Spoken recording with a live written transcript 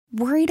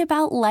Worried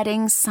about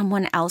letting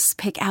someone else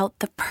pick out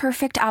the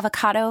perfect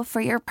avocado for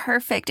your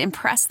perfect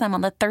impress them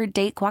on the third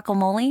date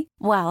guacamole?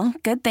 Well,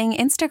 good thing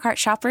Instacart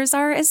shoppers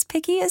are as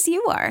picky as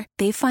you are.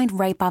 They find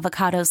ripe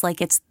avocados like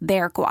it's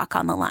their guac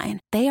on the line.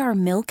 They are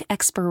milk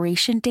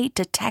expiration date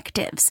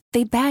detectives.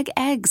 They bag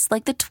eggs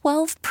like the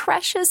 12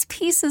 precious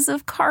pieces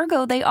of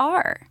cargo they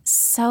are.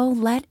 So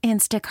let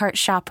Instacart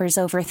shoppers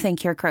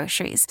overthink your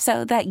groceries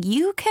so that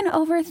you can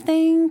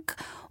overthink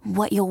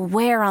what you'll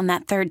wear on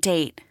that third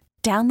date.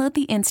 Download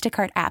the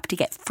Instacart app to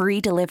get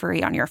free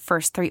delivery on your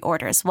first 3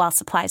 orders while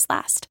supplies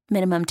last.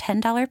 Minimum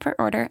 $10 per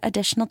order.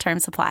 Additional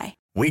terms apply.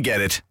 We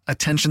get it.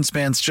 Attention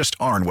spans just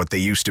aren't what they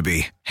used to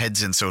be.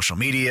 Heads in social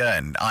media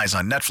and eyes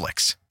on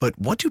Netflix. But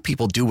what do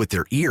people do with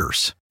their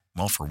ears?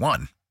 Well, for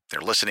one, they're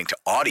listening to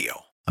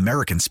audio.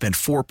 Americans spend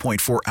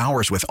 4.4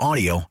 hours with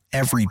audio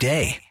every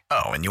day.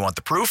 Oh, and you want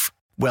the proof?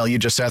 Well, you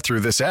just sat through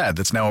this ad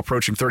that's now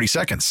approaching 30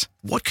 seconds.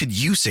 What could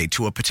you say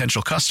to a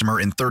potential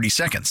customer in 30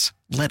 seconds?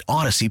 Let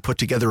Odyssey put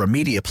together a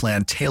media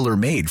plan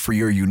tailor-made for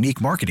your unique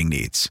marketing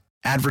needs.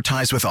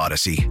 Advertise with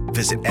Odyssey.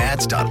 Visit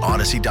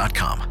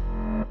ads.odyssey.com.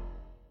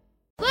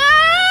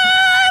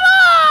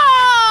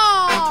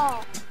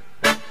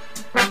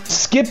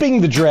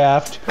 Skipping the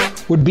draft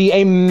would be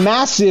a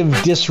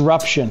massive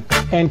disruption,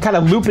 and kind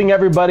of looping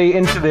everybody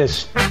into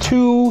this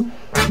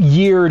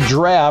 2-year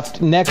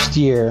draft next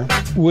year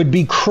would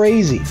be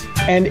crazy.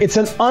 And it's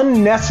an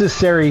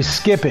unnecessary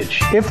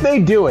skippage. If they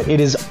do it, it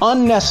is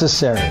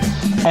unnecessary,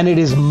 and it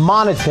is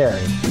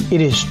monetary,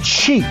 it is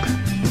cheap,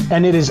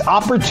 and it is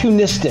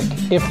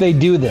opportunistic if they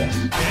do this.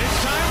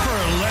 It's time for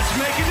Let's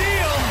Make a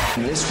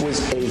Deal. This was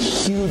a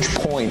huge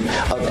point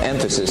of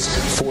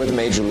emphasis for the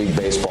Major League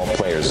Baseball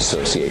Players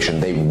Association.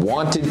 They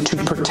wanted to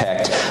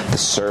protect the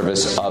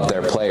service of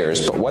their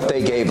players, but what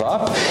they gave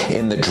up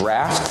in the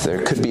draft,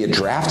 there could be a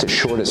draft as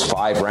short as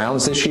 5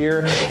 rounds this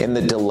year. In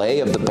the delay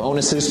of the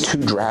bonuses,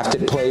 2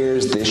 drafted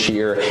players this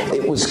year,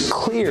 it was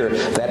clear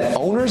that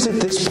owners at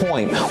this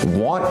point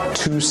want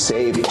to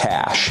save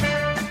cash.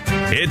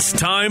 It's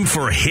time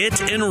for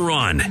Hit and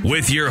Run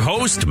with your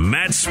host,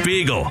 Matt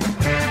Spiegel.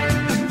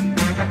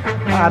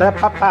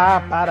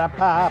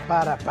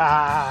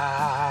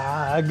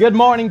 Good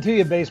morning to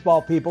you,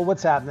 baseball people.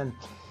 What's happening?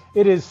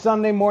 It is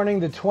Sunday morning,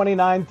 the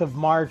 29th of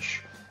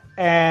March,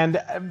 and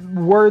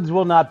words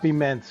will not be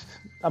minced.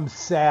 I'm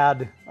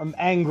sad. I'm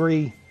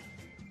angry.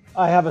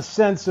 I have a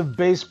sense of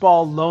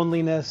baseball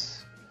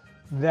loneliness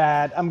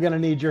that I'm going to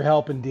need your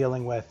help in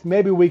dealing with.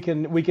 Maybe we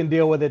can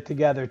deal with it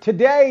together.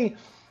 Today,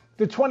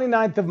 the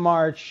 29th of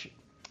March,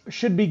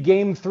 should be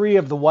Game 3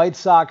 of the White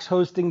Sox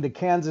hosting the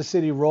Kansas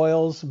City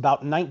Royals,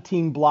 about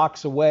 19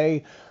 blocks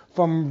away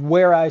from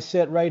where I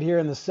sit right here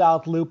in the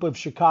South Loop of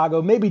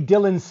Chicago. Maybe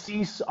Dylan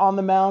Cease on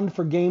the mound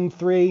for Game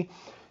 3.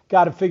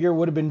 Got to figure it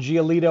would have been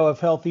Giolito if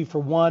healthy for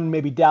 1,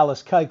 maybe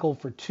Dallas Keuchel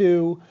for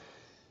 2.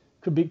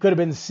 Could have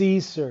been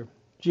Cease or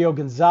Gio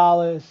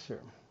Gonzalez or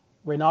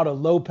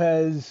Reynaldo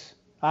Lopez.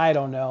 I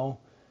don't know.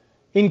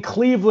 In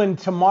Cleveland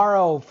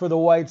tomorrow for the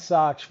White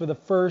Sox for the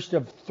first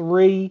of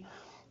 3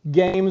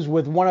 games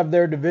with one of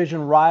their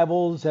division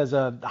rivals as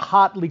a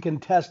hotly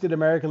contested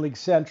American League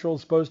Central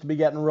supposed to be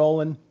getting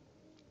rolling.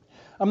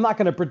 I'm not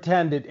going to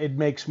pretend it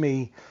makes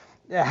me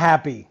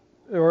happy,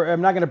 or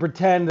I'm not going to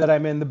pretend that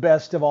I'm in the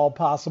best of all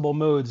possible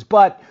moods,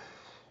 but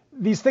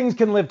these things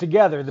can live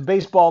together. The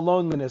baseball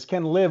loneliness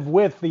can live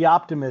with the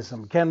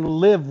optimism, can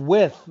live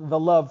with the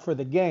love for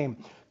the game.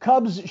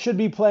 Cubs should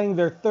be playing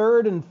their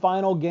 3rd and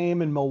final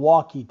game in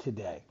Milwaukee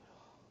today.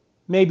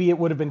 Maybe it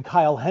would have been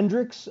Kyle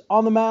Hendricks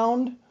on the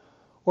mound,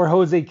 or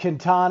Jose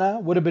Quintana.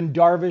 Would have been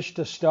Darvish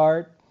to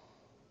start.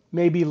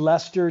 Maybe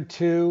Lester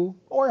too,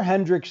 or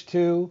Hendricks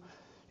too.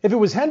 If it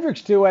was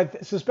Hendricks too, I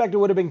suspect it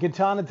would have been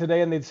Quintana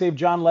today, and they'd save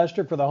John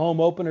Lester for the home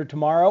opener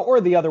tomorrow,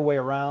 or the other way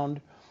around.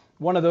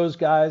 One of those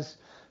guys.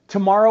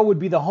 Tomorrow would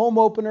be the home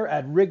opener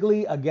at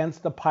Wrigley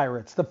against the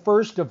Pirates. The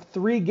first of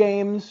 3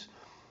 games.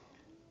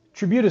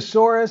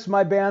 Tributosaurus,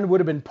 my band, would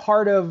have been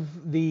part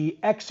of the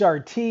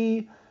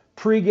XRT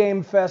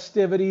pregame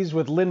festivities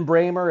with Lynn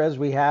Bramer, as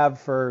we have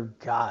for,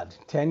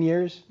 10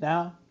 years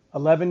now?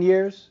 11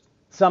 years?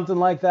 Something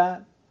like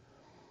that.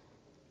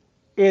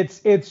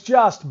 It's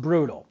just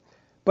brutal.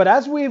 But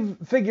as we've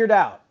figured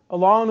out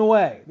along the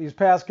way these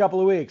past couple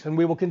of weeks, and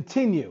we will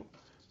continue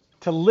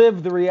to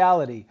live the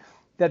reality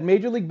that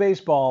Major League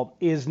Baseball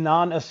is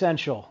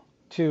non-essential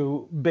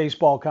to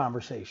baseball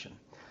conversation.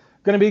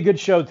 Going to be a good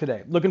show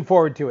today. Looking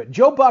forward to it.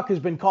 Joe Buck has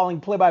been calling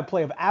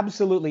play-by-play of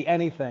absolutely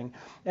anything,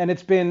 and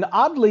it's been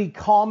oddly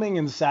calming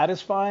and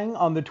satisfying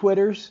on the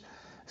Twitters.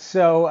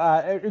 So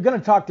we're going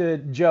to talk to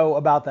Joe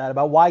about that,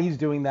 about why he's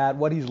doing that,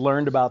 what he's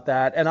learned about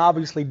that, and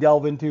obviously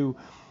delve into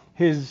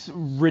his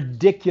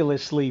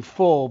ridiculously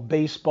full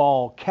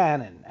baseball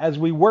canon as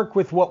we work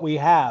with what we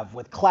have,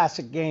 with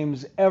classic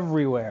games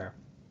everywhere.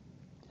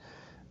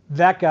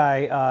 That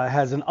guy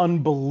has an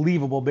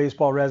unbelievable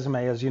baseball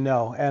resume, as you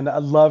know, and I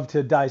love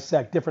to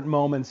dissect different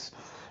moments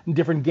and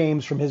different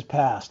games from his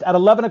past. At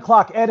 11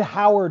 o'clock, Ed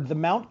Howard, the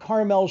Mount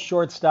Carmel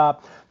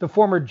shortstop, the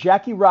former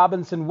Jackie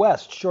Robinson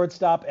West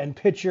shortstop and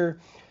pitcher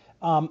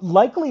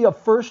Likely a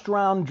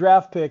first-round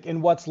draft pick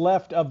in what's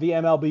left of the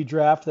MLB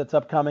draft that's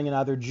upcoming in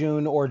either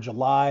June or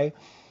July.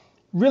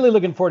 Really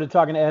looking forward to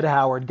talking to Ed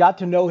Howard. Got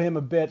to know him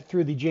a bit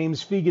through the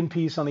James Fegan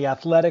piece on The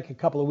Athletic a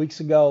couple of weeks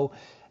ago,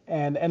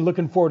 and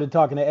looking forward to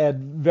talking to Ed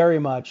very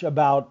much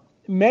about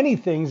many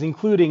things,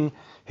 including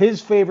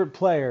his favorite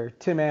player,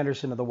 Tim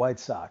Anderson of the White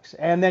Sox.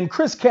 And then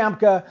Chris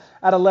Kamka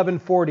at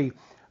 11:40.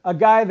 A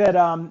guy that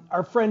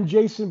our friend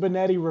Jason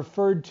Benetti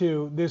referred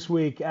to this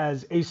week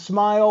as a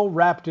smile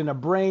wrapped in a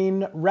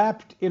brain,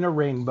 wrapped in a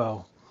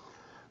rainbow,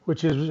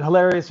 which is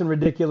hilarious and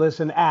ridiculous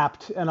and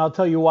apt. And I'll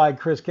tell you why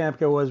Chris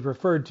Kamka was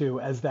referred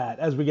to as that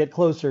as we get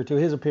closer to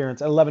his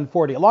appearance at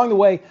 11:40. Along the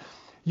way,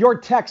 your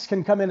text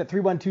can come in at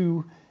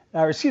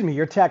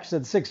your text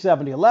at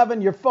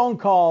 67011, your phone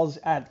calls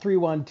at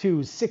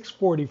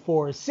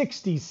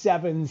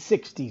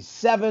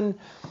 312-644-6767.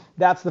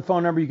 That's the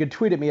phone number. You can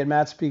tweet at me at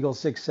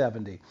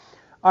MattSpiegel670.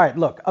 All right,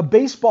 look, a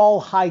baseball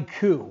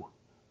haiku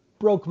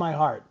broke my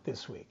heart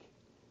this week.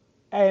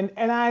 And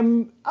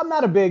I'm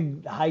not a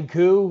big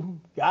haiku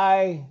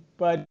guy,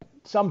 but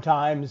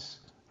sometimes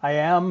I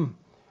am.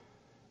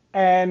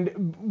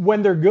 And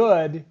when they're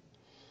good,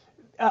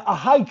 a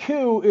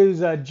haiku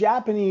is a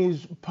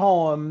Japanese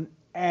poem,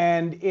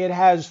 and it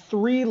has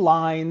 3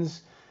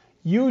 lines,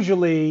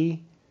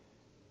 usually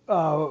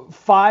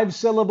 5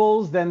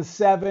 syllables, then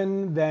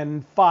 7,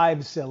 then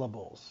 5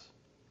 syllables.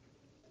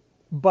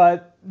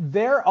 But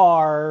there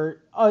are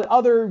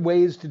other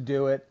ways to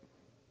do it,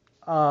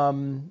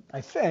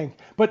 I think.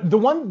 But the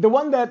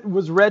one that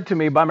was read to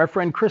me by my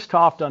friend Chris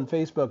Toft on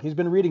Facebook, he's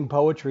been reading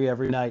poetry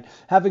every night,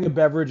 having a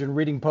beverage and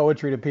reading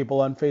poetry to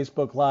people on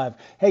Facebook Live.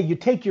 Hey, you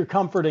take your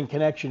comfort and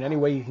connection any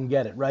way you can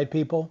get it, right,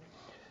 people?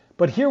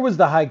 But here was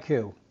the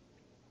haiku.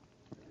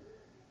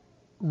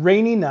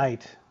 Rainy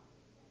night,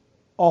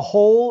 a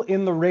hole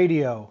in the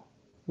radio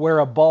where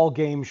a ball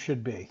game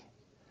should be.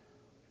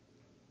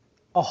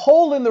 A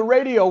hole in the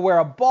radio where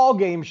a ball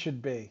game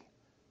should be.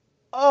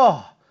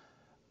 Oh,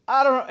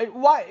 I don't know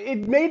why.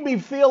 It made me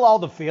feel all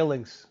the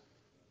feelings,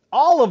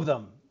 all of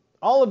them,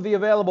 all of the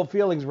available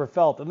feelings were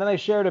felt. And then I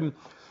shared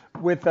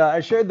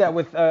that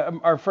with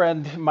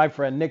my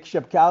friend Nick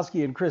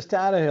Shepkowski and Chris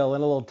Tannehill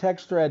in a little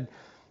text thread,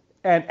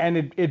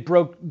 and it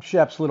broke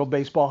Shep's little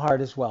baseball heart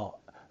as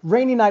well.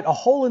 Rainy night, a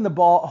hole in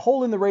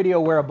the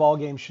radio where a ball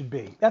game should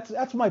be.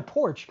 That's my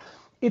porch.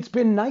 It's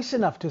been nice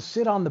enough to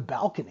sit on the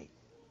balcony,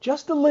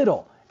 just a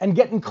little, and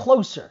getting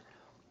closer.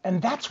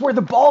 And that's where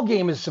the ball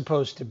game is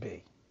supposed to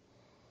be.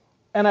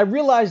 And I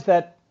realized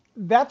that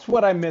that's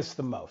what I miss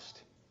the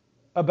most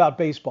about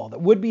baseball that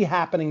would be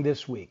happening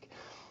this week.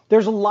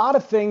 There's a lot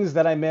of things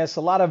that I miss,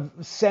 a lot of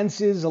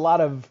senses, a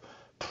lot of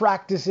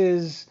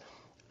practices,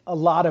 a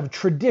lot of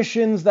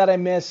traditions that I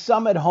miss,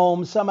 some at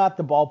home, some at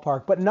the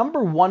ballpark. But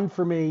number one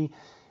for me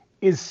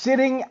is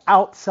sitting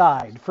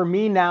outside. For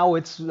me now,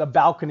 it's a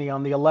balcony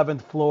on the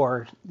 11th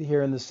floor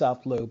here in the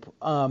South Loop.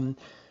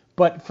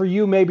 But for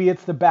you, maybe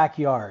it's the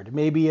backyard.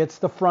 Maybe it's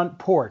the front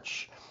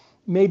porch.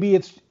 Maybe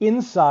it's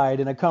inside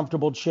in a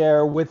comfortable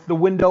chair with the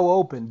window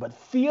open. But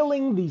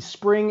feeling the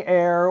spring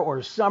air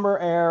or summer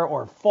air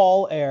or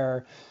fall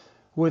air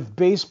with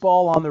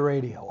baseball on the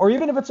radio, or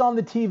even if it's on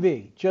the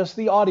TV, just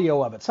the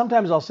audio of it.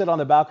 Sometimes I'll sit on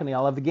the balcony,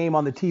 I'll have the game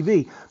on the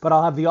TV, but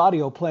I'll have the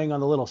audio playing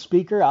on the little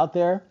speaker out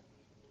there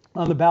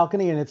on the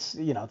balcony, and it's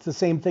the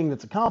same thing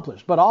that's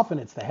accomplished. But often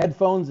it's the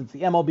headphones, it's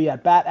the MLB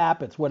At Bat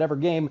app, it's whatever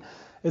game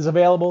is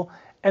available,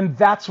 and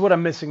that's what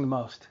I'm missing the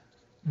most.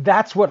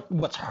 That's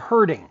what's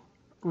hurting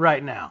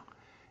right now,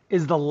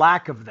 is the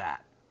lack of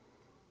that.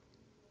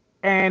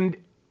 And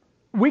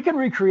we can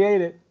recreate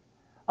it.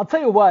 I'll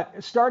tell you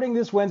what, starting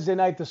this Wednesday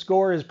night, The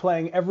Score is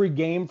playing every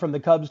game from the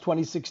Cubs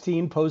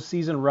 2016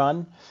 postseason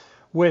run,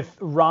 with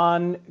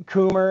Ron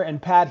Coomer and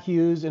Pat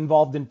Hughes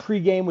involved in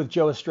pregame with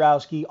Joe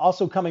Ostrowski,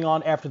 also coming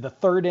on after the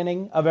 3rd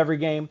inning of every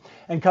game,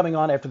 and coming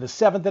on after the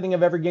 7th inning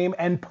of every game,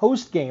 and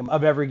postgame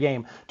of every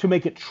game, to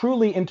make it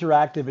truly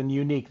interactive and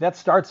unique. That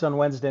starts on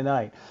Wednesday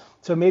night.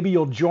 So maybe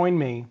you'll join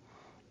me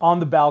on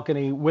the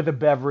balcony with a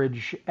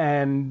beverage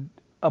and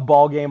a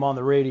ball game on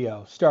the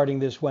radio starting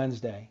this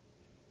Wednesday.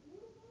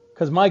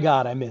 Because, my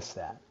God, I miss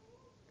that.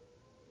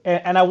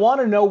 And I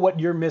want to know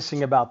what you're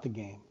missing about the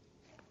game.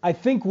 I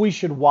think we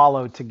should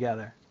wallow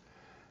together.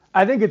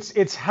 I think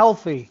it's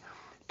healthy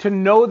to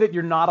know that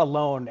you're not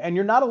alone. And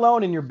you're not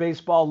alone in your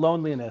baseball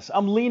loneliness.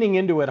 I'm leaning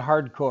into it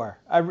hardcore.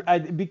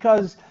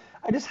 Because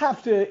I just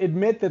have to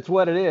admit that's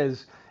what it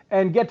is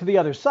and get to the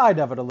other side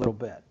of it a little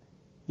bit.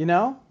 You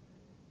know?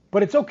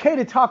 But it's okay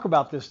to talk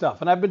about this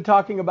stuff. And I've been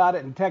talking about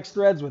it in text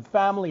threads with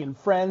family and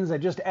friends. I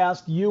just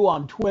asked you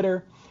on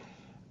Twitter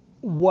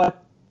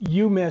what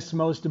you miss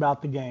most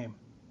about the game.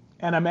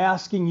 And I'm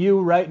asking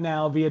you right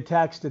now via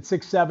text at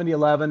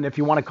 67011, if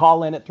you want to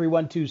call in at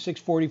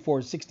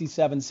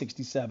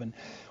 312-644-6767.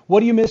 What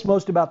do you miss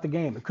most about the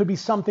game? It could be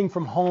something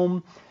from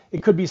home.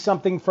 It could be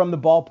something from the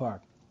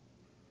ballpark.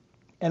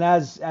 And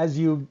as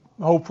you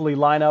hopefully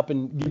line up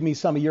and give me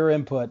some of your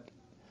input,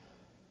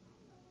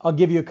 I'll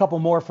give you a couple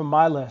more from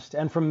my list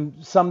and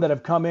from some that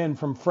have come in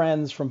from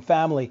friends, from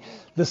family.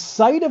 The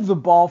sight of the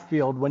ball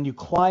field when you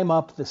climb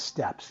up the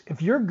steps.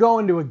 If you're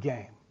going to a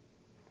game,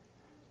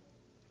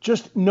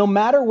 just no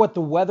matter what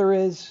the weather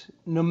is,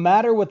 no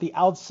matter what the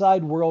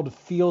outside world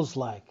feels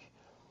like,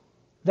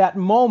 that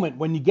moment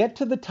when you get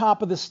to the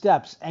top of the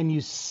steps and you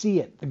see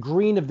it, the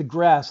green of the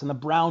grass and the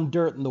brown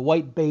dirt and the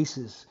white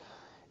bases,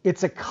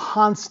 it's a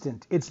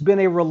constant. It's been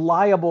a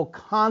reliable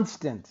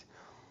constant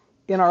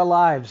in our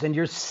lives, and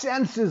your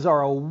senses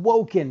are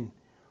awoken,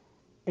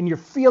 and you're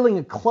feeling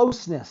a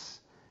closeness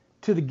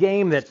to the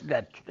game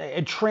that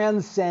it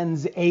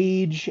transcends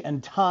age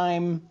and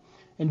time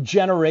and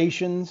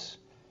generations.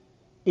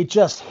 It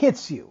just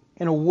hits you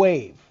in a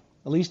wave.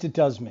 At least it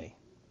does me.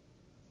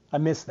 I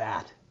miss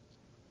that.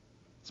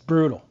 It's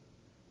brutal.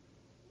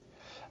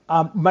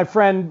 My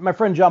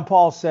friend John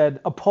Paul said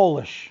a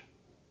Polish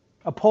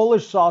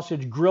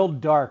sausage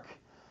grilled dark.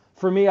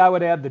 For me, I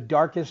would add the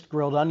darkest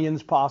grilled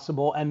onions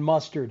possible and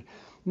mustard.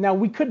 Now,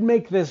 we could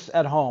make this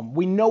at home.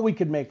 We know we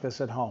could make this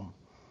at home.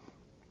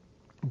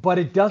 But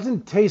it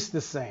doesn't taste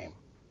the same.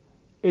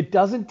 It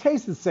doesn't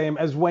taste the same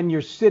as when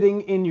you're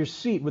sitting in your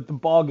seat with the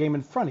ball game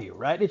in front of you,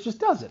 right? It just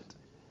doesn't.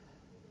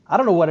 I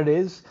don't know what it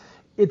is.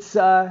 It's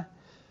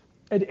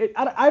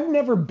I've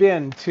never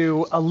been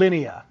to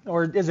Alinea,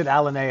 or is it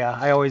Alinea?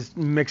 I always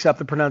mix up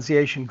the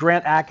pronunciation.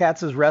 Grant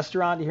Akatz's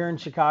restaurant here in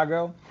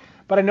Chicago.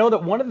 But I know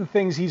that one of the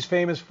things he's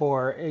famous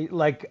for,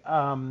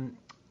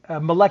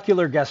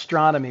 molecular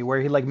gastronomy, where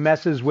he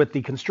messes with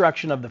the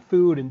construction of the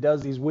food and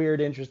does these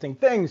weird, interesting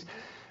things.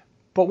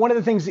 But one of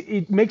the things,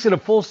 it makes it a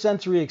full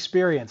sensory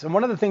experience. And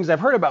one of the things I've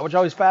heard about, which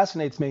always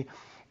fascinates me,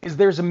 is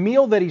there's a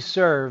meal that he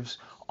serves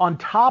on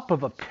top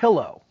of a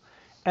pillow.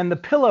 And the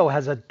pillow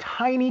has a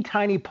tiny,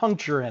 tiny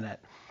puncture in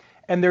it.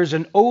 And there's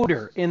an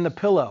odor in the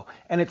pillow.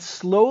 And it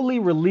slowly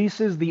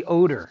releases the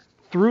odor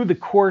through the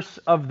course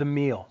of the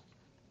meal,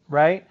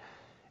 right?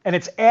 And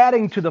it's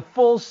adding to the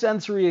full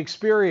sensory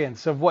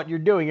experience of what you're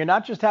doing. You're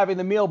not just having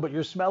the meal, but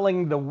you're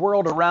smelling the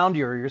world around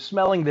you, or you're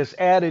smelling this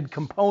added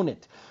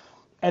component.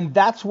 And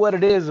that's what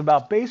it is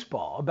about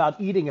baseball,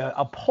 about eating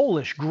a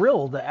Polish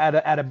grilled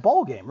at a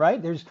ball game, right?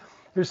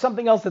 There's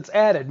something else that's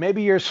added.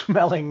 Maybe you're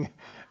smelling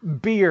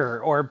beer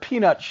or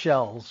peanut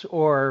shells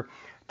or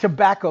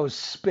tobacco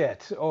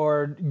spit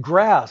or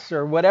grass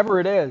or whatever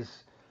it is.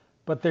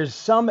 But there's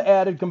some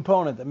added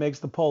component that makes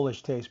the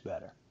Polish taste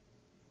better.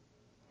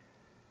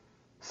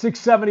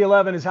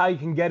 67011 is how you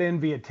can get in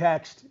via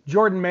text.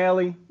 Jordan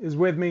Maley is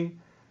with me.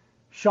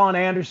 Sean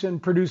Anderson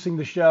producing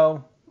the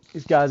show.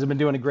 These guys have been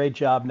doing a great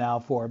job now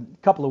for a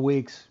couple of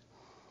weeks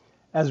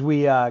as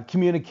we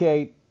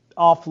communicate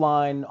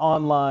offline,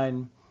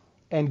 online,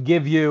 and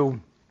give you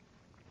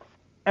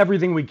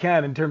everything we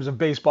can in terms of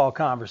baseball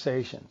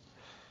conversation.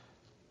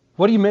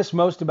 What do you miss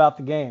most about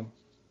the game?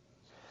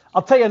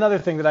 I'll tell you another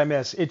thing that I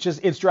miss.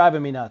 It's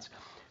driving me nuts.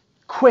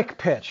 Quick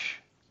Pitch.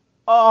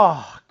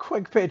 Oh,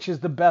 Quick Pitch is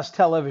the best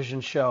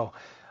television show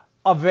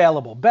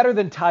available. Better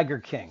than Tiger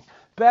King.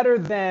 Better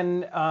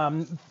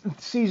than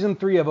season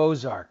 3 of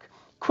Ozark.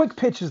 Quick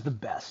Pitch is the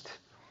best.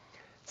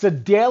 It's a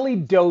daily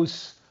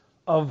dose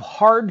of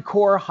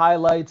hardcore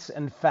highlights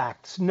and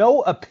facts.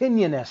 No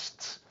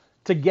opinionists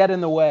to get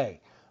in the way,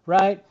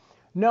 right?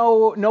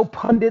 No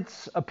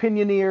pundits,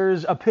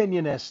 opinioneers,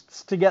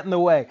 opinionists to get in the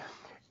way.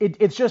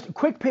 It's just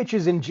Quick Pitch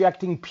is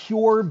injecting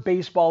pure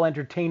baseball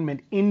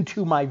entertainment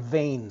into my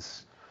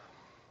veins.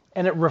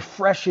 And it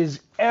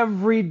refreshes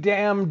every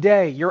damn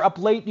day. You're up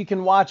late, you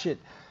can watch it.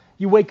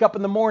 You wake up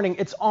in the morning,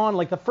 it's on.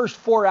 Like the first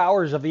 4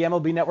 hours of the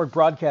MLB Network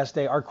broadcast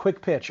day are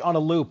Quick Pitch on a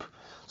loop.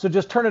 So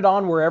just turn it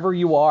on wherever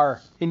you are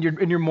in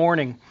your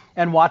morning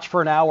and watch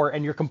for an hour,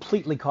 and you're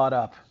completely caught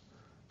up.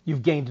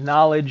 You've gained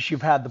knowledge.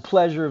 You've had the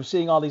pleasure of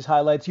seeing all these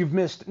highlights. You've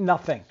missed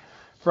nothing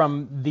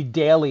from the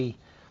daily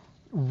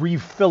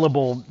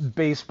refillable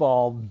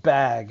baseball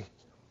bag.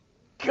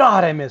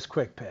 God, I miss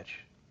Quick Pitch.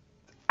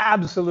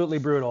 Absolutely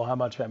brutal how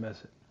much I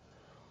miss it.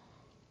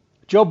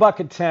 Joe Buck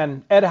at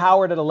 10, Ed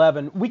Howard at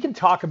 11. We can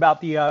talk about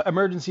the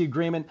emergency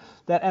agreement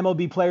that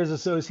MLB Players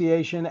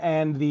Association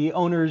and the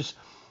owners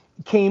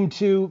came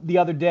to the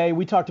other day.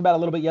 We talked about it a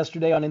little bit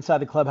yesterday on Inside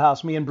the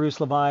Clubhouse, me and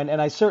Bruce Levine,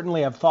 and I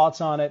certainly have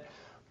thoughts on it.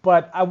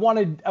 But I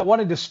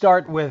wanted to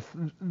start with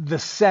the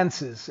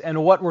senses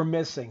and what we're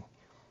missing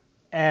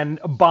and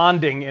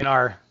bonding in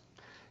our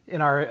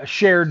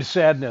shared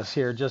sadness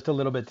here just a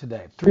little bit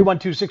today.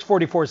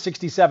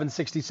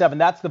 312-644-6767.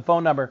 That's the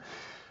phone number.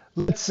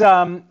 Let's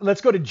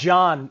go to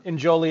John in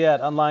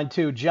Joliet on line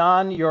 2.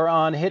 John, you're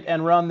on Hit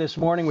and Run this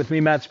morning with me,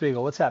 Matt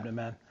Spiegel. What's happening,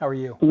 man? How are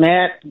you?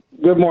 Matt,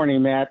 good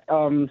morning, Matt.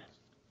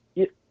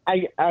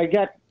 I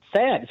got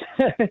sad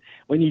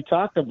when you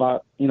talked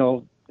about,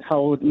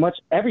 how much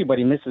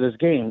everybody misses this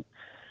game.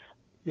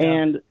 Yeah.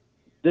 And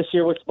this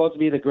year was supposed to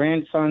be the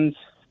grandson's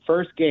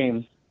first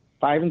game,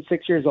 5 and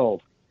 6 years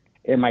old.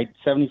 And my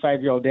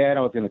 75-year-old dad,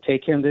 I was going to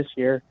take him this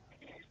year.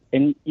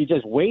 And you're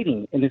just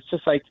waiting. And it's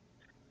just like,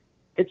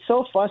 it's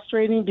so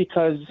frustrating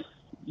because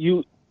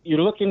you're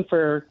looking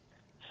for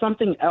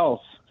something else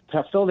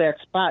to fill that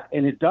spot,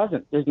 and it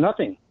doesn't. There's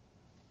nothing.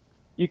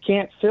 you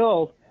can't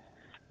feel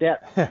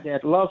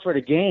that love for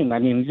the game. I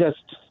mean,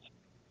 just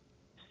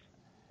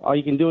all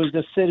you can do is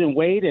just sit and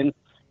wait. And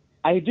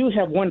I do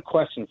have one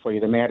question for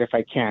you, Matt, if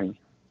I can.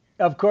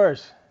 Of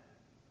course.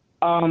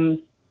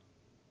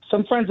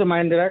 Some friends of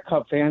mine that are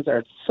Cub fans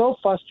are so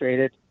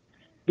frustrated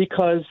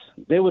because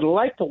they would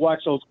like to watch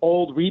those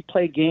old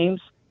replay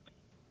games,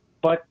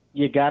 but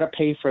you got to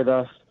pay for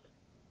the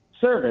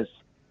service.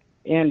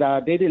 And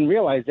they didn't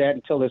realize that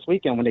until this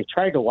weekend when they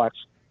tried to watch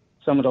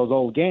some of those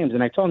old games.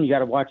 And I told them you got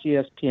to watch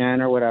ESPN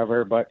or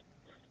whatever. But,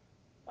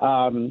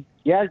 you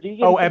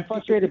get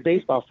frustrated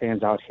baseball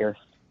fans out here.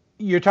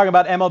 You're talking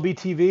about MLB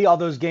TV, all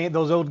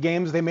those old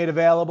games they made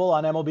available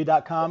on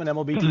MLB.com and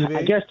MLB TV?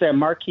 I guess that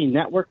Marquee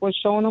Network was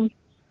showing them.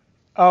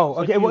 Oh,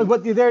 okay. Well,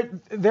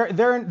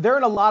 they're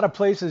in a lot of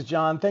places,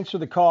 John. Thanks for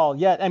the call.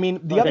 Yeah, I mean,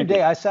 the other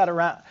day I sat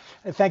around.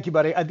 Thank you,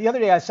 buddy. The other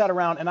day I sat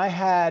around and I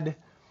had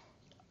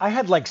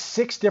like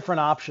 6 different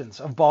options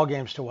of ball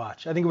games to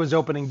watch. I think it was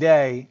opening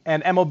day,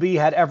 and MLB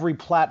had every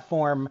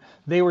platform.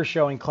 They were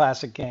showing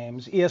classic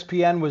games.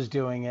 ESPN was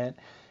doing it.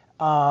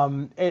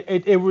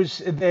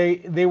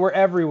 They were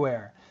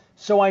everywhere.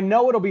 So I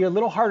know it'll be a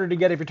little harder to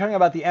get if you're talking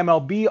about the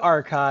MLB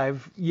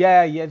archive.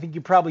 Yeah, I think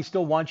you probably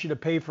still want you to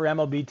pay for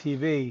MLB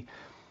TV.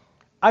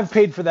 I've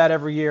paid for that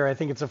every year. I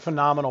think it's a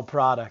phenomenal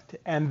product.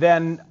 And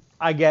then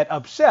I get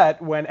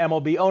upset when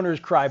MLB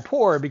owners cry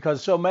poor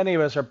because so many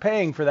of us are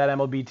paying for that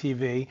MLB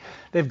TV.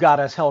 They've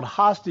got us held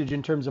hostage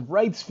in terms of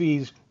rights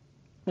fees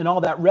and all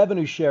that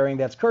revenue sharing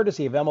that's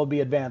courtesy of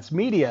MLB Advanced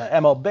Media.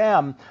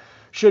 MLBAM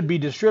should be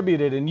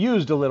distributed and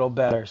used a little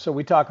better. So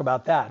we talk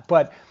about that.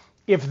 But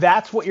if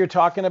that's what you're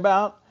talking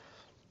about,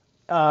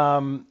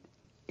 I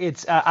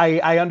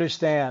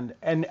understand.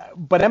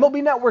 But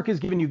MLB Network is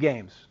giving you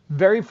games.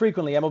 Very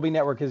frequently, MLB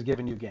Network has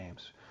given you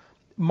games.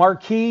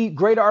 Marquee,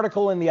 great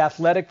article in The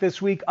Athletic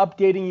this week,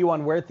 updating you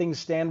on where things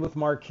stand with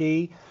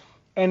Marquee.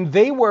 And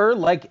they were,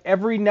 like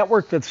every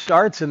network that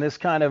starts in this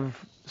kind of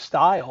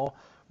style,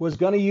 was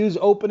going to use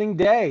opening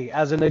day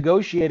as a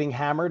negotiating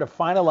hammer to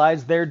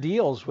finalize their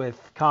deals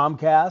with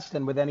Comcast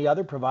and with any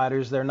other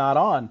providers they're not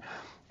on.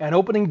 And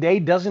opening day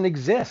doesn't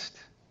exist.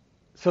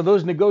 So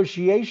those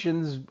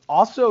negotiations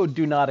also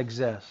do not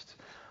exist.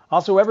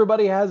 Also,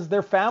 everybody has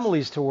their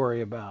families to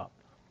worry about.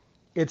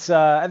 It's,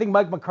 I think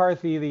Mike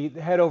McCarthy, the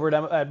head over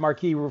at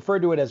Marquee,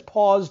 referred to it as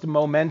paused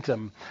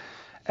momentum.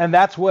 And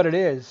that's what it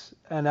is.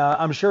 And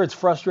I'm sure it's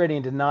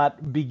frustrating to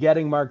not be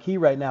getting Marquee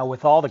right now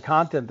with all the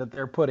content that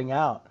they're putting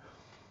out.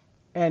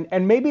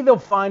 And maybe they'll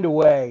find a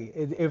way.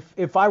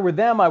 If I were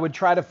them, I would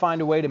try to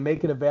find a way to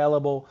make it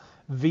available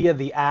via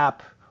the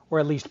app, or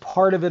at least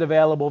part of it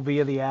available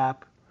via the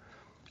app.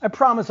 I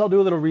promise I'll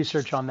do a little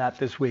research on that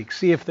this week,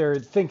 see if they're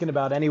thinking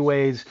about any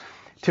ways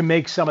to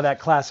make some of that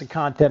classic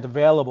content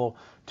available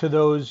to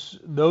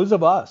those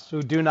of us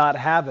who do not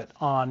have it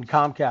on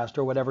Comcast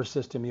or whatever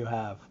system you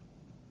have.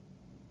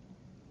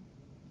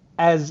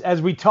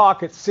 As we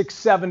talk at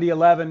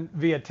 67011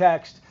 via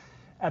text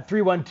at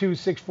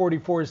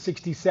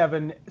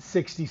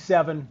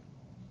 312-644-6767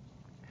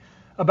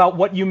 about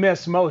what you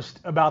miss most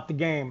about the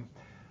game.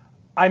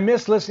 I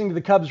miss listening to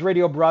the Cubs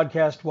radio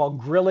broadcast while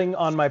grilling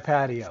on my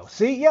patio.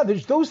 See, yeah,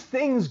 there's those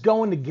things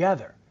going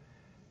together.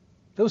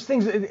 Those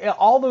things,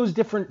 all those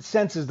different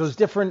senses, those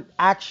different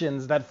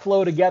actions that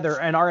flow together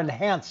and are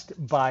enhanced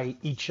by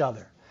each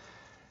other.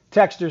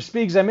 Texter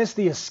speaks, I miss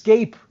the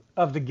escape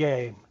of the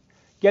game,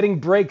 getting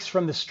breaks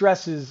from the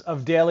stresses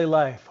of daily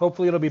life.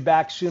 Hopefully it'll be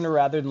back sooner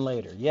rather than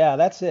later. Yeah,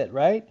 that's it,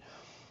 right?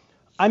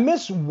 I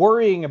miss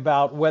worrying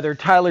about whether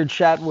Tyler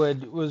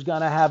Chatwood was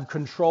going to have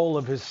control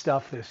of his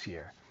stuff this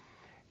year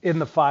in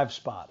the 5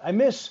 spot. I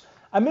miss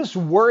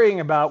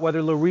worrying about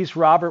whether Luis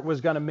Robert was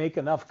going to make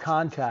enough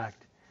contact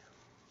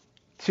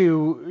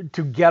to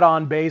get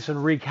on base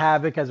and wreak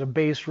havoc as a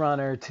base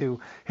runner, to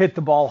hit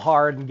the ball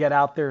hard and get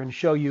out there and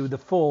show you the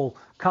full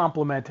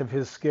complement of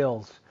his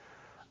skills.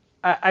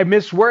 I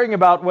miss worrying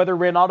about whether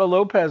Reynaldo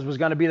Lopez was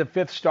going to be the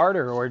 5th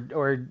starter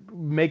or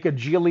make a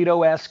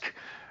Giolito-esque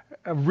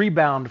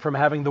rebound from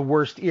having the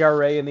worst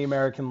ERA in the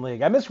American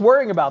League. I miss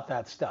worrying about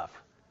that stuff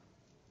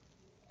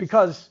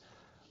because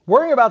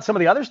worrying about some of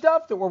the other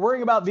stuff that we're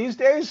worrying about these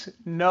days,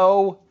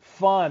 no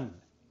fun.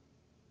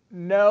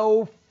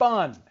 No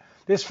fun.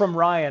 This from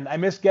Ryan. I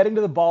miss getting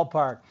to the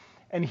ballpark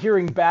and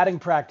hearing batting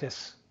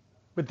practice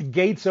with the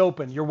gates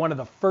open. You're one of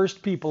the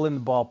first people in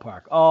the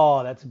ballpark.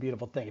 Oh, that's a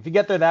beautiful thing. If you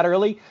get there that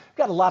early, you've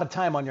got a lot of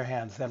time on your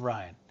hands then,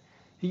 Ryan.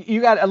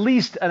 You got at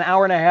least an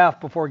hour and a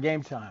half before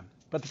game time.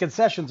 But the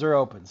concessions are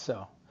open,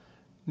 so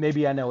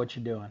maybe I know what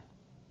you're doing.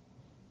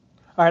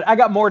 All right, I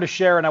got more to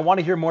share, and I want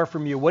to hear more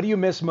from you. What do you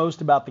miss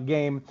most about the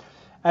game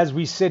as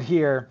we sit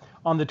here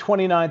on the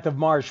 29th of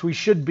March? We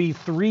should be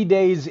 3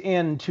 days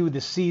into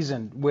the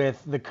season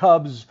with the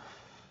Cubs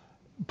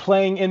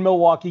playing in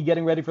Milwaukee,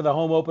 getting ready for the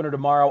home opener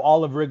tomorrow,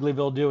 all of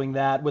Wrigleyville doing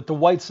that, with the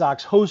White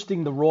Sox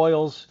hosting the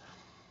Royals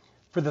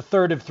for the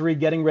 3rd of 3,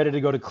 getting ready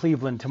to go to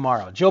Cleveland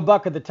tomorrow. Joe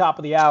Buck at the top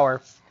of the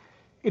hour.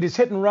 It is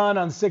Hit and Run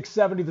on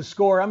 670 The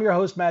Score. I'm your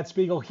host, Matt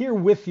Spiegel, here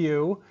with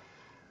you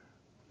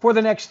for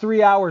the next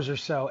 3 hours or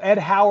so. Ed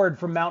Howard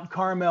from Mount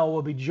Carmel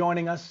will be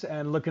joining us,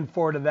 and looking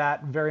forward to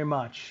that very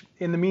much.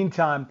 In the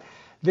meantime,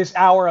 this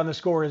hour on The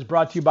Score is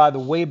brought to you by the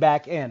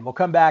Wayback Inn. We'll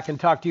come back and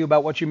talk to you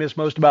about what you miss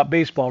most about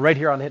baseball right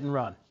here on Hit and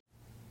Run.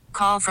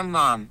 Call from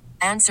mom.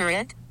 Answer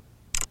it.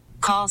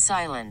 Call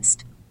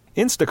silenced.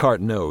 Instacart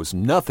knows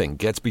nothing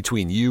gets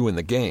between you and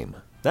the game.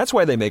 That's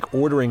why they make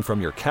ordering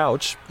from your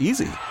couch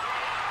easy.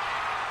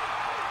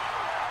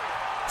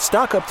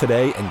 Stock up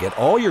today and get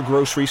all your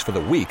groceries for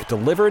the week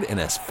delivered in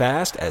as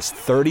fast as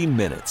 30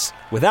 minutes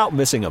without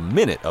missing a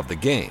minute of the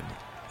game.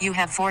 You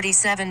have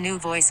 47 new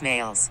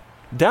voicemails.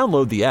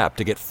 Download the app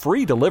to get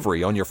free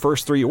delivery on your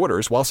first 3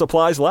 orders while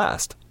supplies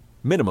last.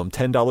 Minimum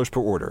 $10 per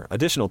order.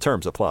 Additional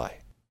terms apply.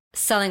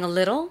 Selling a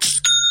little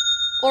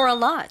or a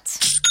lot?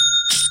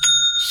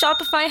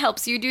 Shopify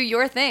helps you do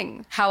your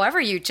thing, however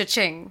you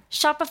cha-ching.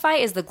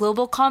 Shopify is the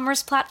global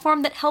commerce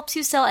platform that helps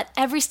you sell at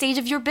every stage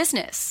of your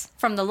business.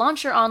 From the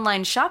launch your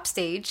online shop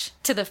stage,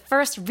 to the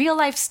first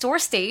real-life store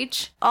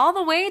stage, all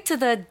the way to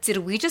the did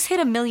we just hit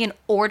 1 million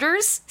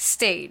orders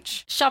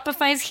stage.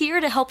 Shopify's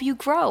here to help you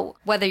grow.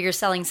 Whether you're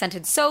selling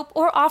scented soap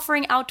or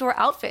offering outdoor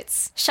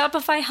outfits,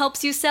 Shopify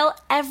helps you sell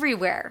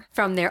everywhere.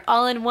 From their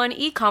all-in-one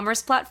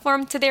e-commerce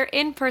platform to their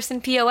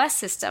in-person POS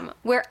system,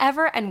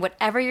 wherever and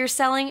whatever you're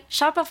selling,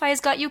 Shopify's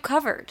got you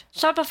covered.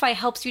 Shopify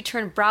helps you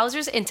turn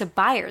browsers into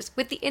buyers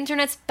with the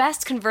internet's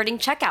best converting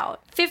checkout.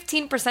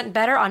 15%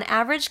 better on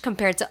average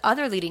compared to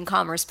other leading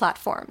commerce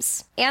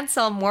platforms. And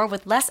sell more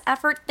with less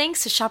effort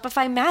thanks to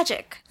Shopify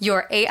Magic,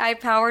 your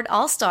AI-powered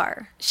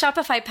all-star.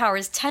 Shopify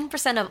powers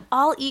 10% of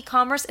all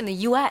e-commerce in the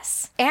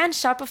U.S. And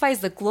Shopify is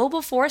the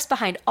global force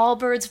behind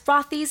Allbirds,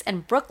 Rothy's,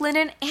 and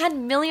Brooklinen,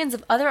 and millions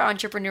of other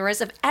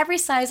entrepreneurs of every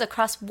size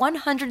across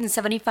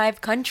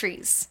 175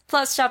 countries.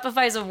 Plus,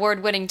 Shopify's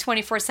award-winning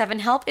 24/7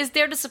 help is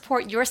there to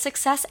support your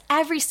success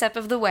every step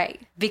of the way.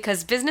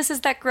 Because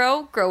businesses that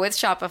grow, grow with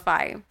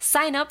Shopify.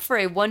 Sign up for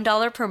a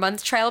 $1 per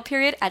month trial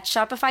period at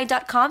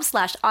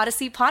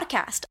shopify.com/Odyssey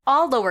Podcast,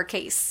 all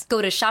lowercase.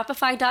 Go to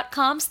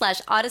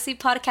shopify.com/Odyssey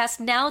Podcast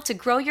now to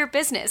grow your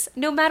business,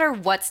 no matter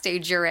what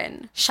stage you're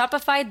in.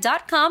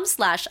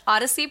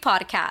 Shopify.com/Odyssey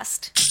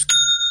Podcast.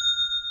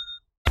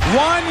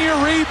 Juan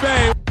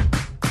Uribe.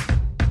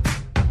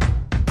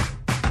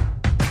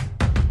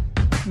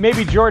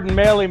 Maybe Jordan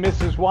Maley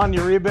misses Juan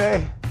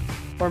Uribe,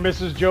 or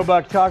Mrs. Joe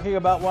Buck talking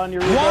about Juan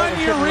Uribe. Juan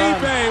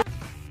Uribe.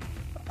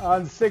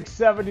 On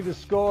 670 The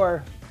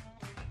Score.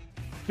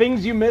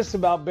 Things you miss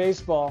about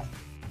baseball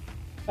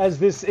as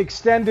this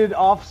extended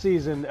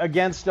offseason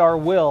against our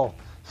will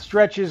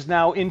stretches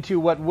now into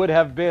what would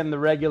have been the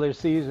regular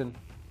season.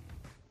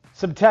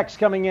 Some text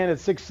coming in at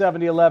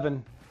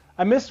 670-11.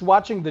 I miss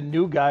watching the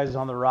new guys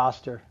on the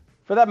roster.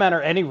 For that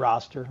matter, any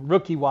roster.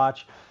 Rookie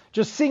watch.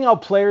 Just seeing how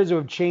players who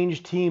have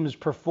changed teams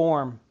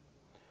perform.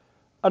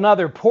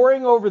 Another,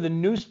 poring over the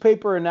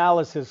newspaper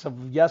analysis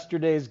of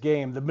yesterday's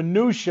game. The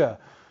minutia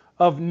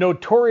of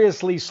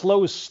notoriously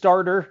slow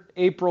starter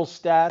April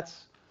stats,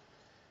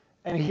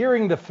 and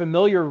hearing the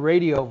familiar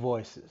radio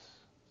voices.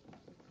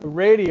 The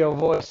radio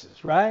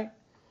voices, right?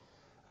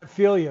 I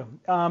feel you.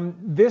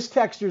 This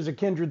texter's a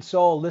kindred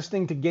soul,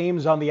 listening to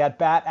games on the At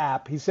Bat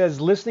app. He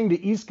says, listening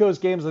to East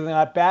Coast games on the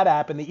At Bat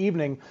app in the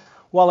evening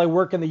while I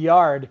work in the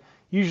yard.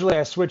 Usually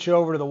I switch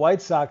over to the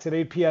White Sox at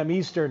 8 p.m.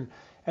 Eastern,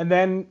 and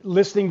then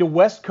listening to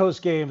West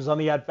Coast games on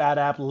the At Bat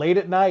app late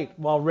at night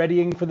while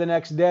readying for the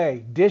next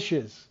day.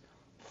 Dishes,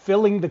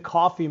 filling the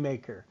coffee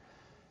maker,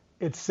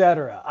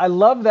 etc. I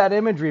love that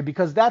imagery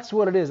because that's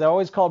what it is. I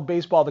always called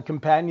baseball the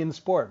companion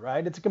sport,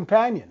 right? It's a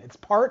companion. It's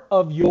part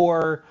of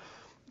your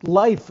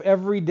life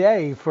every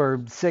day for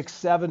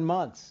 6-7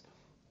 months.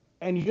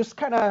 And you just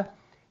kind of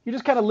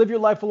live your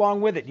life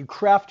along with it. You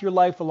craft your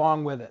life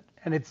along with it.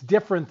 And it's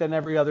different than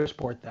every other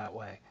sport that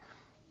way.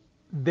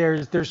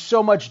 There's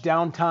so much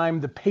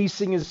downtime. The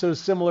pacing is so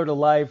similar to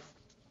life.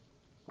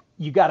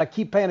 You got to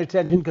keep paying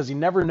attention because you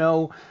never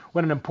know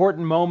when an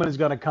important moment is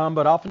going to come,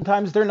 but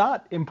oftentimes they're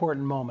not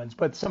important moments,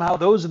 but somehow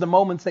those are the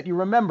moments that you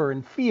remember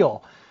and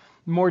feel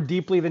more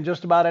deeply than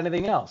just about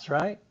anything else,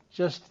 right?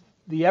 Just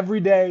the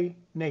everyday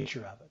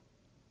nature of it.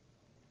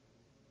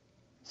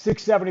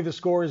 670 The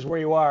Score is where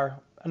you are.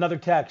 Another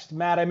text.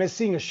 Matt, I miss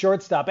seeing a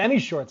shortstop, any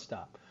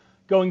shortstop,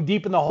 going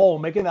deep in the hole,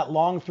 making that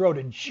long throw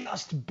to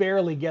just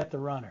barely get the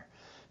runner.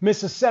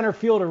 Miss a center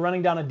fielder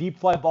running down a deep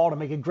fly ball to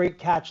make a great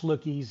catch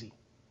look easy.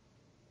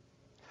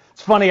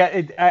 It's funny,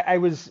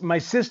 my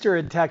sister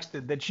had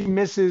texted that she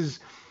misses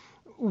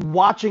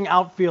watching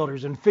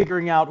outfielders and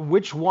figuring out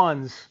which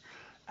ones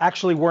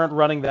actually weren't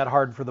running that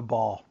hard for the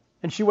ball.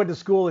 And she went to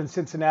school in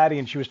Cincinnati,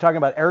 and she was talking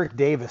about Eric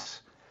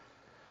Davis,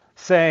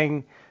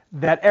 saying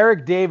that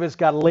Eric Davis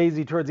got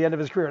lazy towards the end of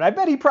his career. And I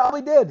bet he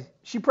probably did.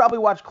 She probably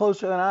watched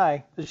closer than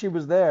I, because she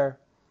was there.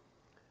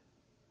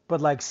 But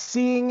like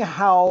seeing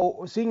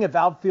if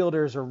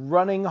outfielders are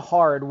running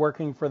hard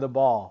working for the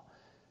ball.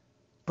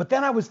 But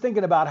then I was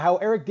thinking about how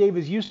Eric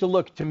Davis used to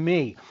look to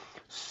me.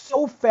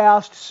 So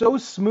fast, so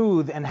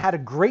smooth, and had a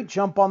great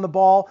jump on the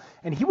ball.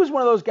 And he was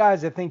one of those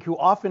guys, I think, who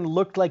often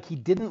looked like he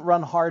didn't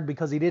run hard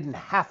because he didn't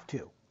have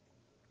to.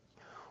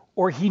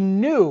 or he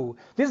knew.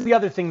 This is the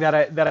other thing that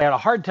I had a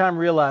hard time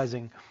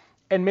realizing,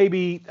 and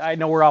maybe I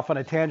know we're off on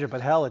a tangent,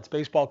 but hell, it's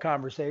baseball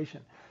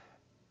conversation.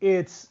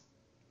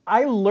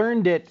 I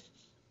learned it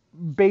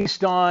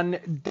based on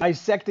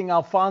dissecting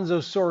Alfonso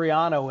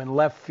Soriano in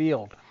left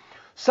field.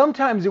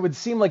 Sometimes it would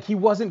seem like he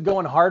wasn't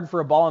going hard for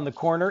a ball in the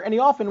corner, and he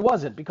often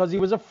wasn't because he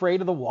was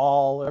afraid of the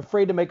wall, or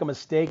afraid to make a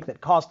mistake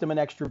that cost him an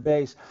extra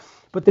base.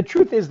 But the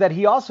truth is that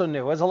he also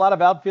knew, as a lot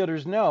of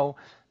outfielders know,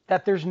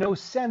 that there's no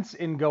sense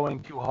in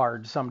going too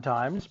hard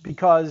sometimes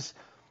because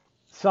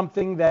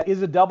something that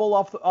is a double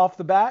off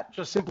the bat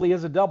just simply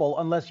is a double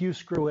unless you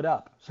screw it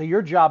up. So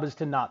your job is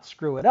to not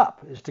screw it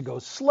up, is to go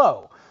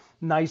slow,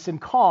 nice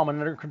and calm and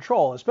under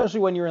control,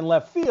 especially when you're in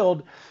left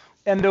field.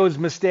 And those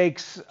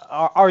mistakes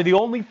are the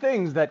only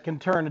things that can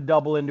turn a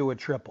double into a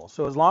triple.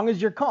 So as long as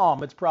you're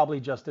calm, it's probably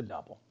just a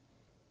double.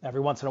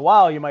 Every once in a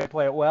while, you might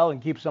play it well and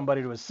keep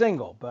somebody to a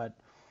single. But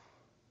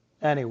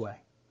anyway,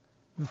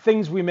 the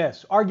things we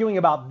miss, arguing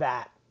about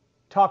that,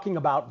 talking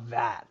about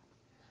that,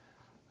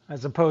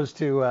 as opposed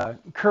to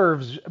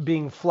curves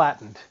being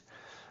flattened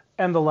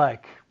and the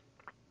like.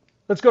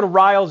 Let's go to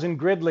Riles in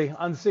Gridley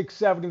on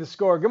 670 The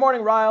Score. Good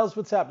morning, Riles.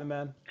 What's happening,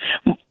 man?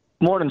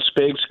 Morning,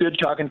 Spigs. Good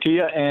talking to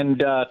you,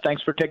 and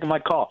thanks for taking my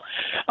call.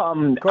 I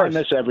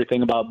miss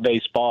everything about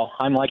baseball.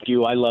 I'm like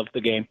you. I love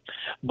the game.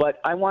 But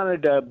I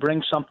wanted to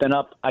bring something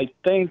up. I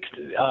think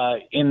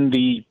in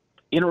the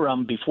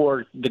interim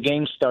before the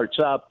game starts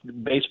up,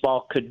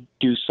 baseball could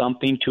do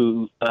something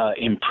to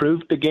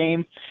improve the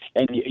game.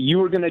 And you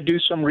were going to do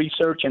some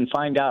research and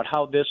find out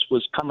how this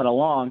was coming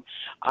along.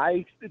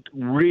 I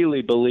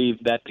really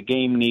believe that the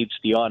game needs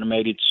the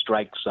automated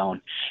strike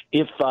zone.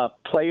 If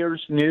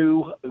players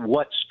knew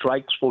what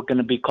strikes were going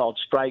to be called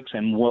strikes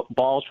and what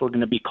balls were going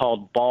to be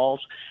called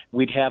balls,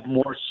 we'd have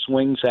more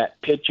swings at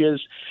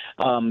pitches.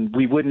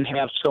 We wouldn't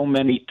have so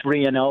many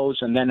 3-0s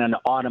and then an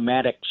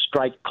automatic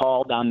strike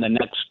called on the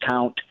next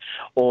count,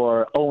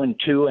 or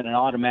 0-2 and an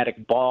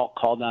automatic ball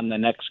called on the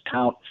next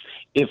count.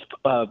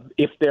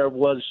 If there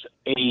was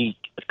a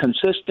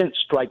consistent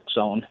strike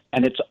zone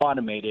and it's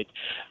automated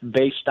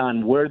based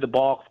on where the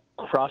ball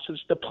crosses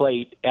the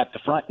plate at the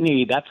front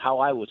knee, that's how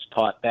I was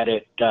taught that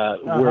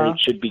where it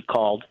should be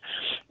called.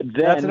 Then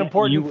that's an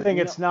important thing.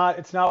 It's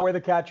not where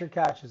the catcher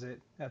catches it.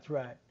 That's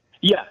right.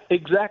 Yeah,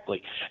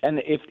 exactly.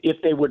 And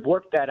if they would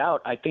work that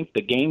out, I think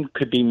the game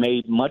could be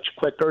made much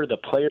quicker. The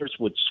players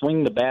would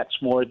swing the bats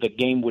more. The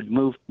game would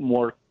move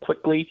more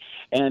quickly,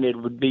 and it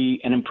would be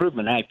an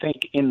improvement. And I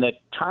think in the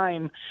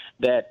time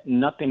that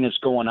nothing is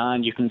going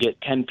on, you can get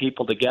 10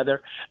 people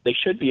together. They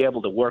should be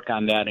able to work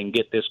on that and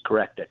get this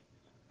corrected.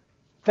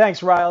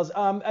 Thanks, Riles.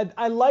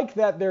 I like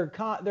that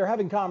they're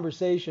having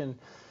conversation,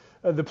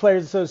 the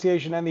Players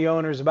Association and the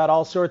owners, about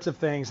all sorts of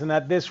things, and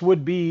that this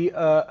would be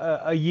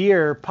a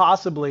year,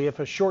 possibly, if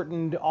a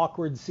shortened,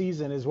 awkward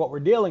season is what we're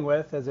dealing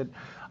with, as it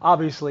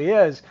obviously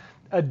is,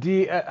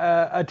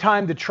 a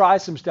time to try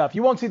some stuff.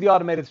 You won't see the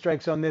automated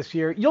strike zone this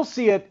year. You'll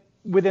see it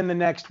within the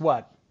next,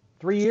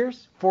 3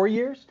 years, 4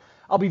 years?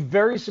 I'll be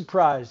very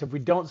surprised if we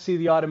don't see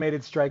the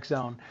automated strike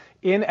zone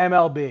in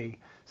MLB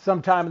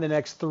sometime in the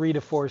next 3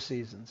 to 4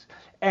 seasons.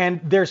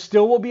 And there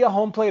still will be a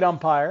home plate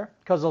umpire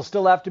because they'll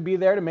still have to be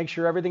there to make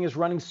sure everything is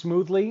running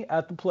smoothly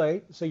at the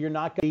plate. So you're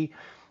not going to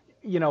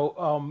be,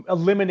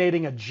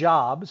 eliminating a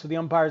job. So the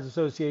Umpires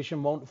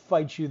Association won't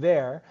fight you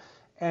there.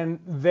 And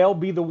they'll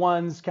be the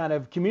ones kind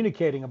of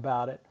communicating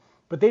about it.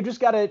 But they've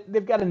got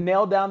to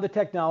nail down the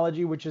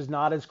technology, which is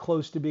not as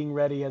close to being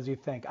ready as you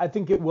think. I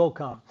think it will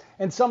come.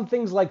 And some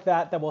things like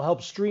that will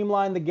help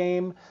streamline the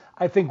game,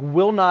 I think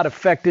will not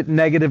affect it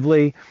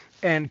negatively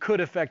and could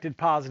affect it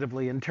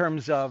positively in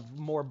terms of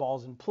more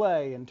balls in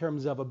play, in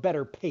terms of a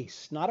better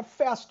pace, not a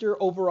faster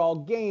overall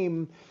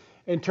game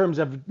in terms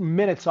of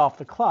minutes off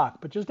the clock,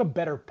 but just a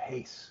better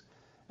pace.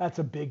 That's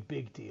a big,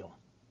 big deal.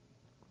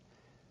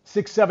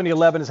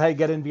 67011 is how you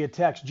get in via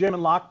text. Jim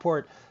in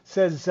Lockport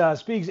says,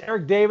 Speaks,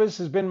 Eric Davis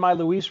has been my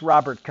Luis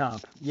Robert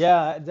comp.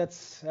 Yeah,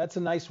 that's a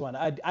nice one.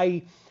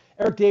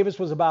 Eric Davis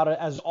was about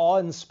as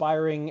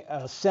awe-inspiring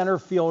a center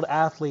field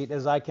athlete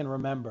as I can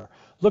remember.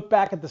 Look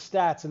back at the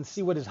stats and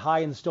see what his high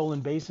in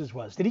stolen bases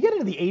was. Did he get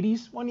into the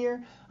 80s one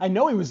year? I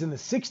know he was in the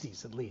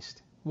 60s at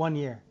least one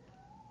year.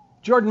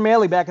 Jordan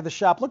Maley back at the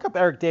shop. Look up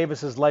Eric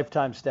Davis's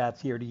lifetime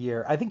stats year to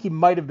year. I think he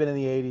might have been in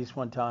the 80s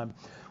one time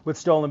with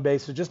stolen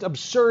bases. Just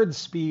absurd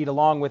speed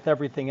along with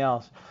everything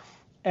else.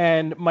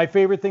 And my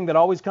favorite thing that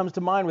always comes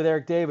to mind with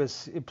Eric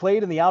Davis, he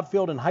played in the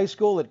outfield in high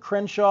school at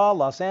Crenshaw,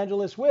 Los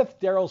Angeles with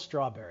Darryl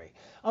Strawberry.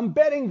 I'm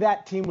betting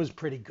that team was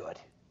pretty good.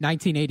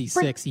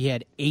 1986, he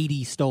had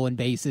 80 stolen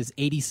bases.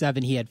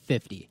 87, he had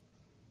 50.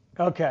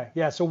 Okay,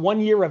 yeah, so 1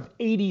 year of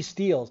 80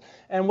 steals.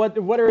 And what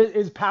are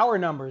his power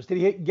numbers? Did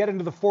he get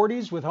into the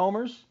 40s with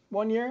homers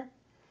 1 year?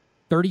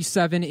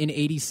 37 in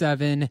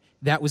 87,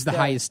 that was the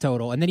highest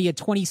total. And then he had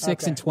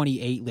 26 and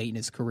 28 late in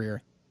his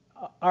career.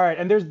 All right,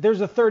 and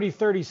there's a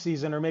 30-30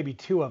 season, or maybe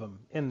two of them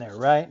in there,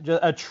 right?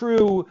 Just a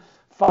true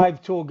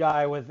five-tool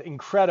guy with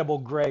incredible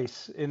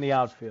grace in the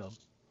outfield.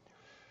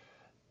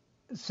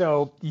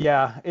 So,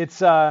 yeah,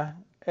 it's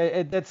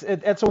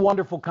It's a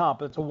wonderful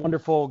comp. It's a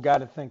wonderful guy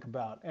to think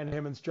about, and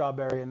him and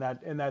Strawberry in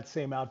that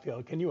same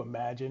outfield. Can you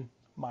imagine?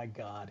 My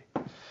God.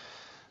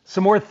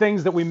 Some more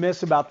things that we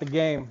miss about the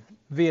game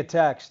via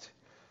text.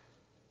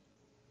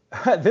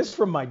 This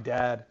from my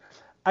dad.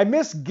 I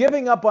miss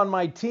giving up on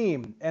my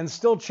team and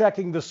still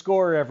checking the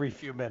score every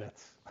few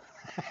minutes.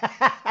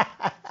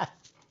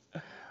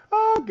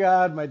 Oh,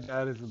 God, my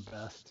dad is the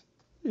best.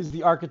 He's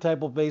the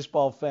archetypal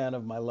baseball fan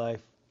of my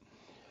life.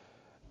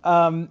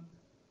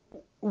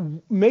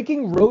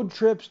 Making road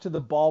trips to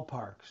the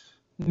ballparks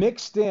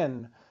mixed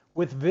in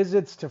with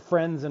visits to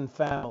friends and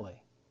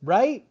family,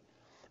 right?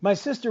 My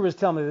sister was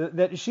telling me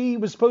that she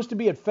was supposed to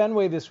be at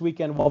Fenway this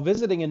weekend while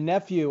visiting a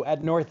nephew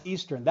at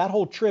Northeastern. That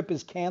whole trip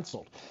is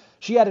canceled.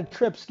 She had a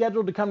trip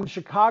scheduled to come to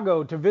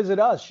Chicago to visit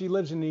us. She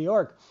lives in New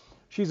York.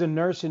 She's a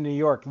nurse in New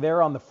York.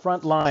 They're on the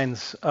front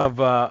lines of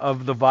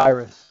the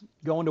virus,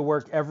 going to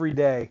work every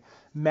day,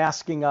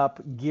 masking up,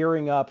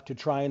 gearing up to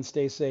try and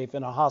stay safe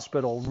in a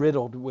hospital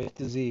riddled with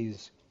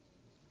disease.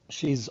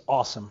 She's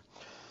awesome.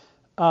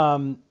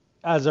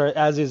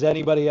 As is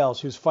anybody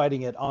else who's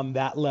fighting it on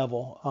that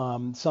level,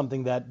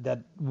 something that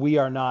we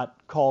are not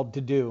called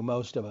to do,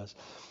 most of us.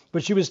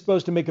 But she was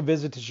supposed to make a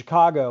visit to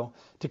Chicago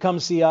to come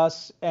see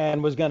us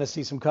and was going to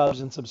see some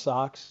Cubs and some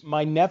Sox.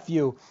 My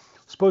nephew was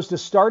supposed to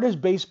start his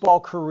baseball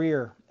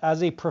career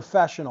as a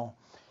professional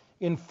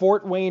in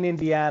Fort Wayne,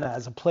 Indiana,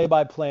 as a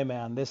play-by-play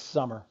man this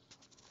summer.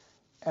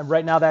 And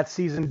right now that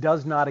season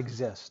does not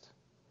exist.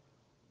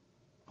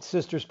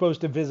 Sister's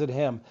supposed to visit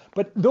him.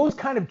 But those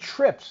kind of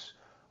trips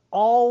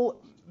all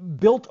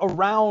built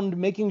around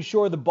making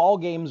sure the ball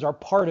games are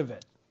part of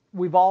it.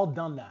 We've all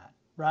done that,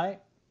 right?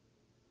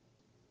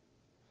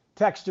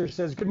 Texter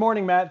says, good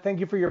morning, Matt. Thank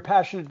you for your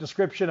passionate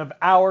description of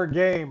our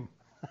game.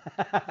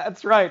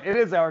 That's right. It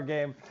is our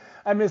game.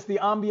 I miss the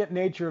ambient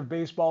nature of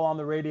baseball on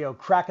the radio,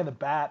 crack of the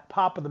bat,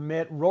 pop of the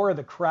mitt, roar of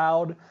the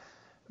crowd.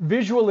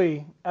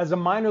 Visually, as a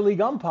minor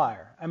league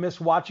umpire, I miss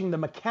watching the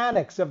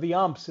mechanics of the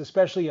umps,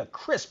 especially a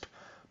crisp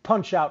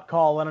punch-out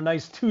call and a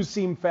nice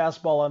two-seam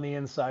fastball on the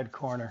inside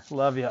corner.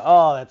 Love you.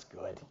 Oh, that's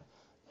good.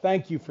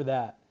 Thank you for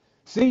that.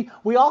 See,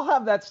 we all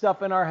have that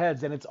stuff in our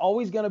heads, and it's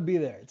always going to be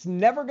there. It's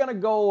never going to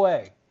go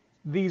away.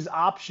 These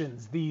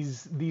options,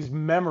 these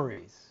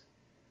memories,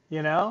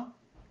 you know?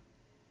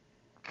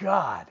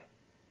 God.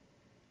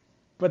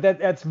 But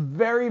that's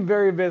very,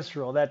 very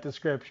visceral, that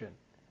description.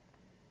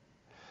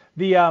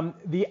 The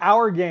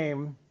Our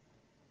Game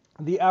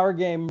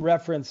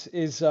reference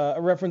is a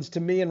reference to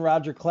me and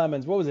Roger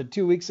Clemens. What was it,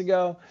 2 weeks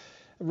ago?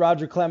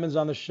 Roger Clemens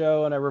on the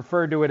show, and I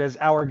referred to it as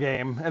Our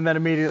Game, and then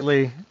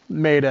immediately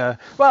made I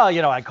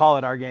call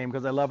it Our Game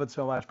because I love it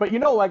so much. But you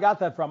know who I got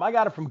that from? I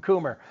got it from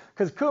Coomer,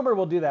 because Coomer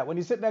will do that. When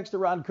you sit next to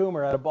Ron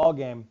Coomer at a ball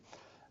game,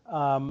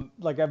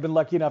 like I've been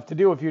lucky enough to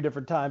do a few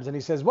different times, and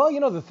he says, well, you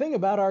know, the thing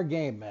about our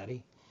game,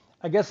 Matty,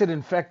 I guess it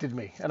infected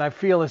me, and I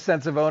feel a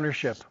sense of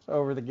ownership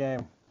over the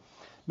game.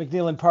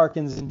 McNeil and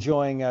Parkins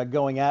enjoying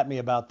going at me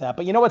about that.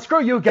 But you know what?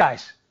 Screw you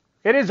guys.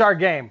 It is our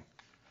game.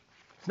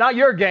 It's not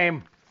your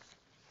game.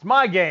 It's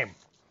my game.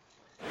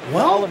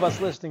 Well, all of us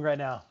listening right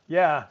now.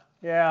 Yeah.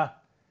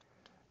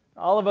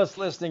 All of us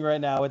listening right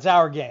now. It's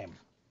our game.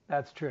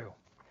 That's true.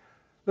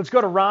 Let's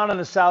go to Ron on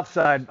the south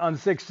side on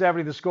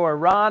 670 The Score.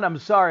 Ron, I'm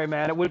sorry,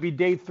 man. It would be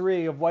day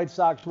 3 of White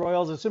Sox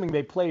Royals, assuming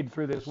they played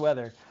through this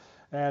weather.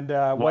 And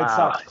White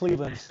Sox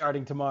Cleveland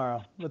starting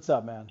tomorrow. What's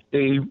up, man?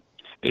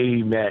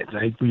 Hey, Matt,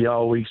 like we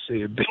always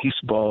say,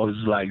 baseball is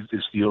like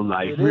this, your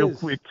life. It Real is.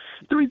 quick.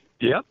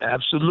 Yep,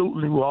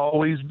 absolutely. Will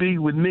always be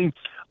with me.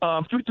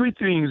 Three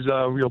things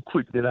real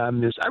quick that I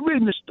missed. I really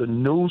missed the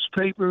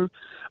newspaper.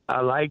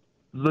 I like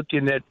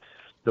looking at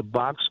the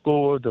box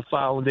score the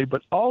following day,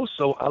 but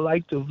also I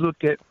like to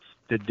look at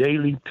the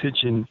daily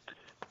pitching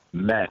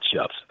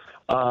matchups.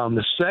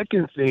 The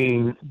second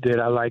thing that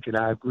I like, and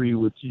I agree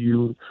with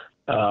you,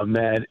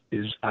 Matt,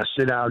 is I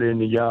sit out in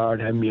the yard,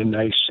 have me a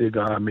nice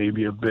cigar,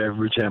 maybe a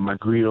beverage, have my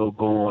grill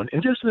going,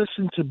 and just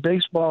listen to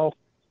baseball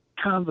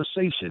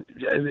conversation.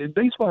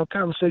 Baseball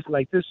conversation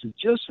like this is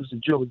just as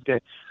enjoyable as a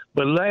game.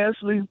 But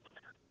lastly,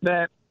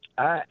 Matt,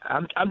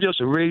 I'm just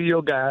a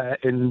radio guy,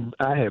 and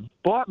I have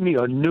bought me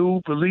a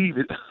new, believe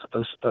it,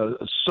 a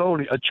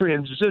Sony, a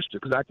transistor,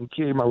 because I can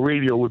carry my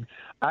radio with me.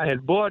 I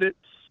had bought it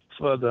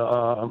for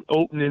the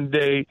opening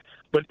day,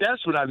 but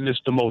that's what I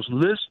missed the most,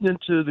 listening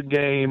to the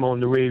game on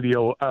the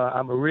radio.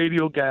 I'm a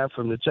radio guy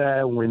from the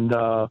time when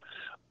Jack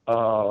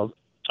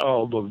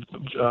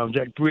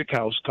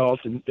Brickhouse called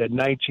in that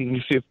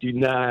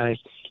 1959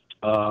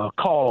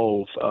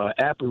 call,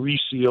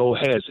 Aparicio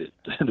has it.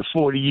 The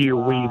 40-year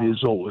wait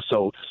is over.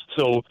 So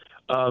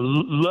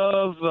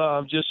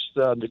Love just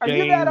the Are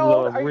game. You that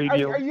old? Love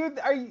radio.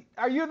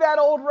 Are you that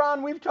old,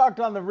 Ron? We've talked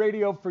on the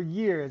radio for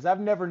years. I've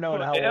never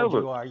known how old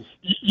you are.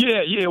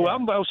 Yeah. Well,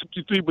 I'm about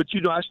 63, but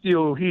I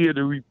still hear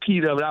the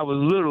repeat of it. I was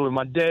little, and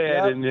my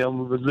dad and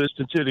them was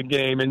listening to the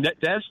game, and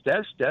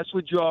that's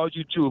what draws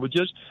you to it. But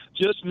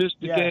just missed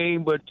the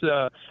game. But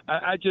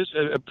I just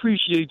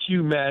appreciate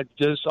you, Matt,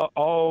 just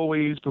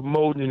always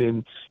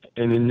promoting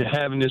and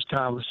having this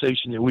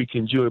conversation that we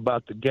can enjoy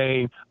about the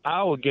game,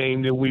 our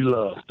game that we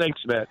love.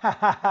 Thanks,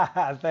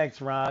 Matt.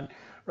 Thanks, Ron.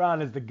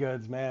 Ron is the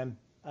goods, man.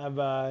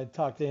 I've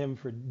talked to him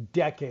for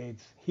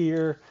decades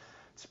here,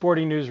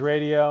 Sporting News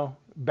Radio,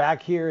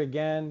 back here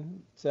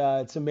again.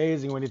 It's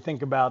amazing when you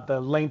think about the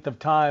length of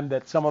time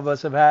that some of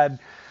us have had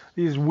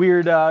these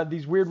weird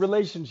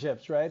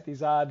relationships, right?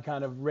 These odd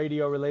kind of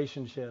radio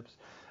relationships.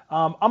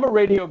 I'm a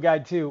radio guy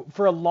too.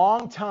 For a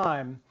long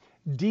time,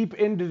 deep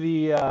into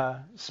the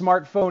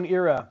smartphone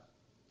era,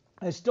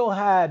 I still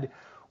had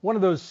one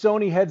of those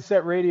Sony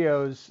headset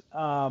radios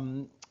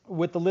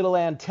with the little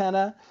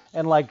antenna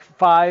and like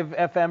 5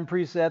 FM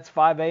presets,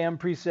 5 AM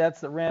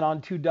presets that ran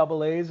on 2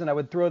 AA's, and I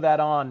would throw that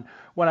on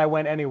when I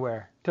went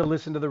anywhere to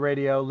listen to the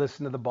radio,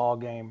 listen to the ball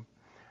game,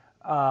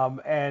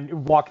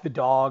 and walk the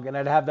dog, and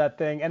I'd have that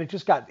thing, and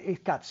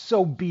it got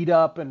so beat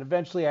up, and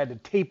eventually I had to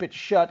tape it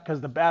shut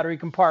because the battery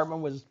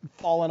compartment was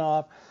falling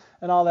off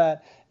and all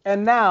that.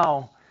 And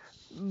now,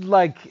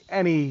 like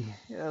any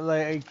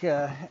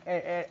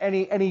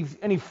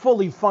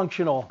fully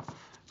functional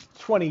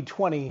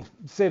 2020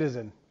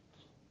 citizen,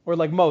 or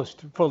like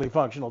most fully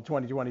functional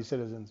 2020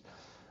 citizens,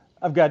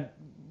 I've got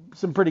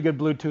some pretty good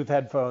Bluetooth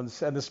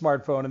headphones and the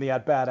smartphone and the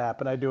At-Bat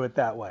app, and I do it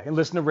that way. And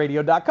listen to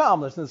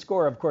radio.com, listen to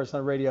Score, of course,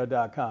 on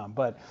radio.com.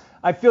 But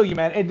I feel you,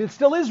 man. And it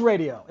still is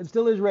radio. It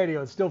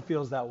still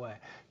feels that way.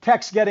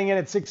 Text getting in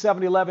at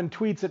 67011,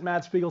 tweets at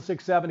Matt Spiegel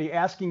 670,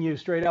 asking you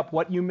straight up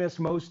what you miss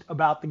most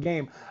about the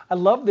game. I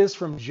love this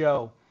from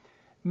Joe.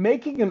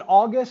 Making an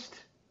August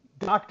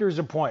doctor's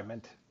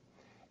appointment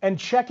and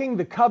checking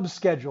the Cubs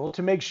schedule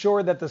to make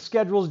sure that the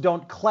schedules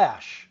don't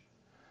clash,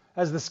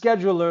 as the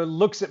scheduler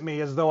looks at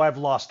me as though I've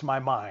lost my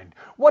mind.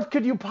 What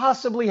could you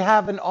possibly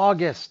have in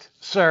August,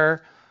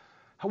 sir?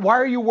 Why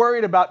are you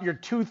worried about your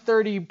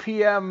 2:30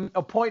 p.m.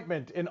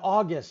 appointment in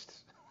August?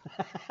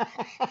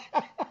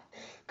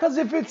 Because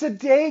if it's a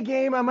day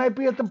game, I might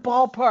be at the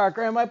ballpark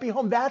or I might be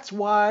home. That's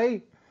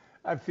why.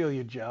 I feel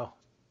you, Joe.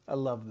 I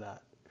love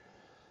that.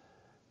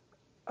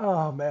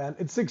 Oh, man.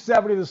 It's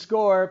 670 The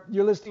Score.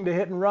 You're listening to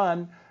Hit and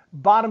Run.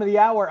 Bottom of the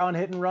hour on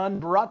Hit and Run,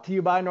 brought to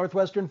you by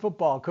Northwestern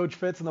Football. Coach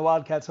Fitz and the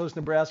Wildcats host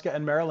Nebraska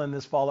and Maryland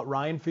this fall at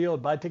Ryan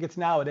Field. Buy tickets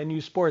now at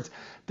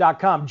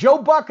nusports.com. Joe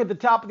Buck at the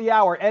top of the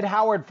hour. Ed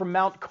Howard from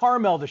Mount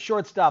Carmel, the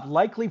shortstop,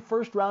 likely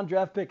first-round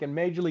draft pick in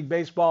Major League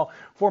Baseball,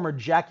 former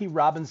Jackie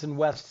Robinson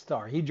West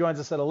star. He joins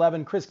us at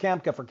 11. Chris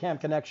Kamka for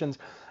Camp Connections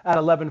at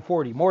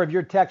 11:40. More of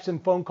your texts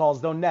and phone calls,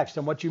 though, next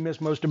on what you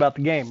miss most about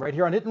the game, right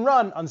here on Hit and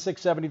Run on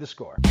 670 The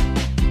Score.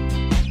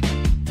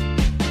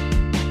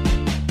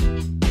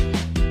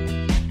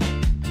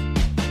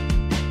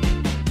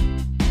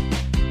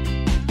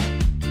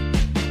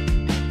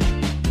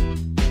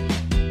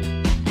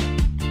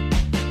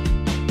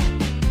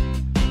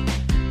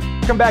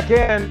 Welcome back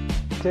in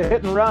to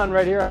Hit and Run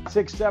right here on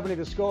 670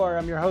 The Score.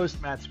 I'm your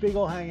host, Matt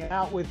Spiegel, hanging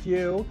out with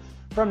you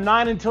from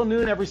 9 until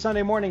noon every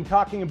Sunday morning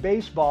talking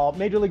baseball.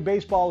 Major League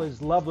Baseball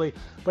is lovely,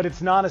 but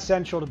it's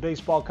non-essential to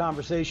baseball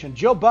conversation.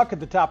 Joe Buck at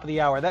the top of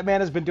the hour. That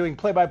man has been doing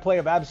play-by-play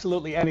of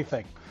absolutely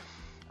anything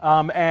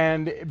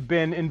and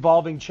been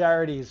involving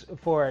charities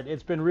for it.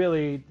 It's been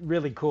really,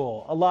 really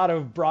cool. A lot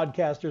of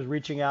broadcasters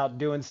reaching out,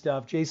 doing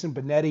stuff. Jason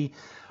Benetti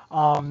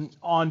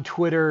on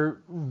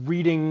Twitter,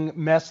 reading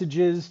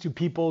messages to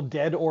people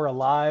dead or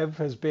alive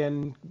has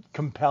been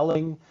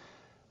compelling.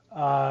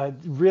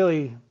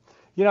 Really,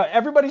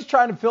 everybody's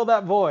trying to fill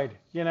that void,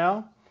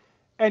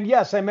 And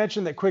yes, I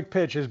mentioned that Quick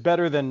Pitch is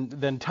better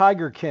than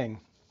Tiger King.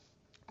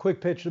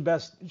 Quick Pitch, the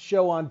best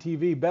show on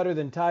TV, better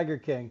than Tiger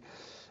King.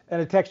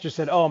 And a texter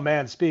said, "Oh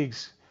man,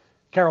 Speaks,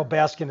 Carol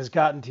Baskin has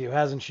gotten to you,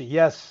 hasn't she?"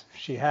 Yes,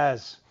 she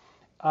has.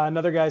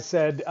 Another guy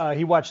said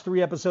he watched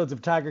 3 episodes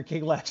of Tiger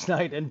King last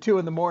night and 2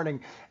 in the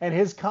morning, and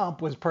his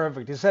comp was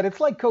perfect. He said,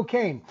 it's like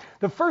cocaine.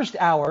 The first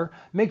hour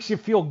makes you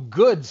feel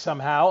good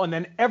somehow, and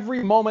then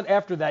every moment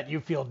after that you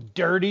feel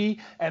dirty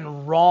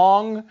and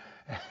wrong,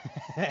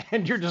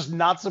 and you're just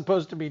not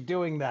supposed to be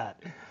doing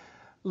that.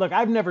 Look,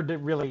 I've never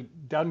really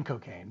done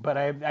cocaine, but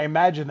I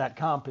imagine that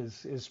comp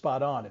is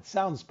spot on. It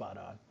sounds spot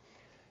on.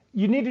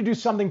 You need to do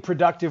something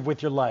productive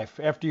with your life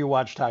after you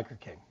watch Tiger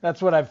King.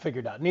 That's what I've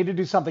figured out. You need to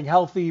do something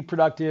healthy,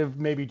 productive,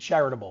 maybe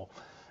charitable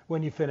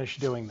when you finish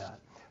doing that.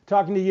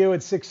 Talking to you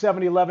at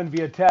 67011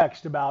 via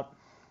text about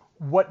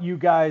what you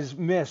guys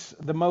miss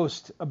the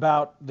most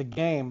about the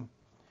game.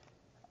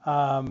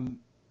 And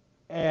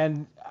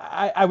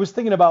I was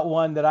thinking about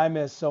one that I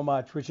miss so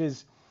much, which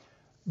is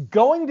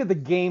going to the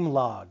game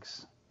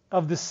logs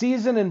of the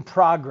season in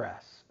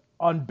progress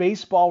on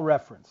Baseball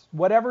Reference.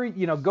 Whatever,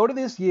 go to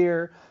this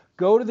year,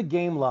 go to the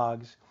game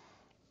logs,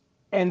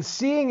 and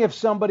seeing if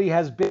somebody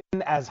has been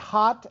been as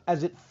hot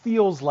as it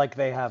feels like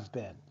they have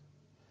been.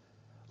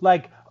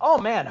 Like, oh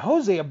man,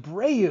 Jose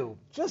Abreu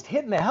just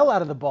hitting the hell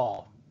out of the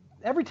ball.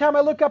 Every time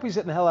I look up, he's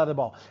hitting the hell out of the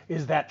ball.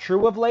 Is that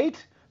true of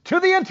late? To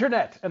the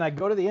internet. And I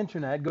go to the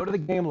internet, go to the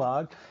game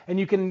log, and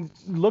you can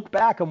look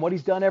back on what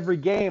he's done every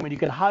game, and you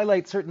can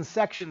highlight certain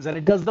sections, and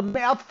it does the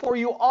math for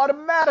you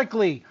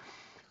automatically.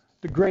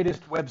 The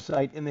greatest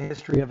website in the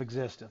history of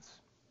existence,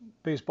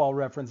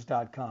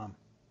 baseballreference.com.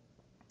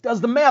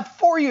 Does the math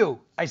for you,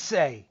 I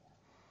say.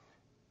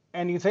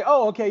 And you can say,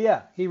 oh, okay,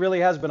 yeah, he really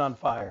has been on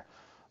fire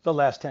the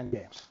last 10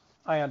 games.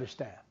 I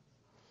understand.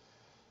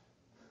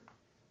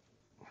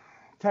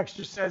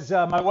 Texture says,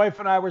 my wife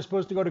and I were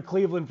supposed to go to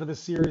Cleveland for the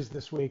series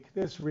this week.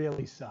 This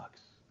really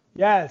sucks.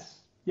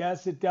 Yes,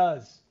 it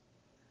does.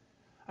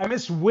 I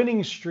miss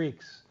winning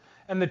streaks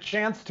and the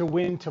chance to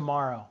win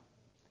tomorrow.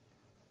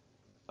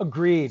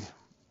 Agreed.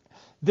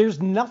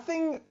 There's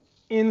nothing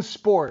in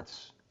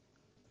sports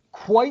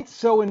quite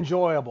so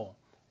enjoyable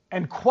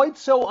and quite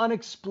so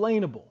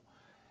unexplainable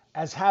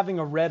as having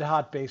a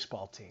red-hot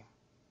baseball team.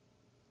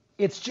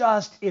 It's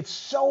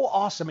so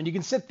awesome. And you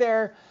can sit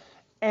there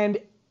and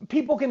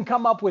people can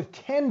come up with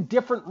 10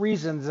 different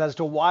reasons as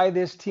to why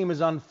this team is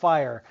on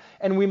fire,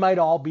 and we might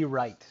all be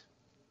right.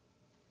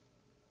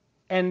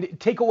 And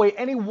take away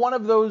any one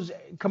of those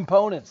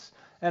components,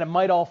 and it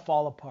might all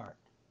fall apart.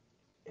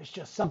 There's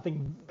just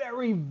something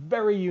very,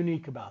 very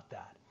unique about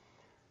that.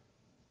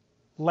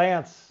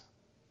 Lance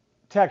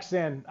texts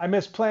in, I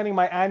miss planning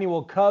my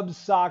annual Cubs,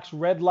 Sox,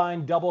 Red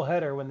Line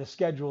doubleheader when the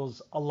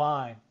schedules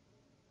align.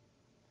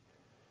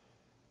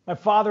 My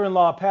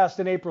father-in-law passed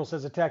in April,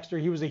 says a texter.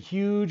 He was a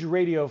huge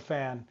radio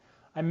fan.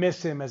 I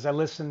miss him as I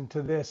listen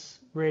to this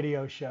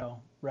radio show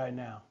right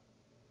now.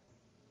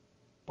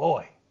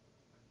 Boy.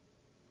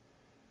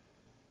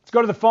 Let's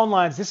go to the phone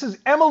lines. This is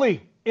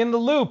Emily in the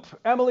Loop.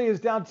 Emily is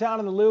downtown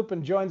in the Loop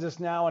and joins us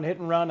now on Hit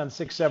and Run on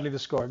 670 The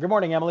Score. Good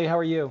morning, Emily. How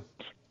are you?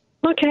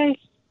 Okay.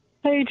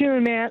 How you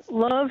doing, Matt?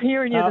 Love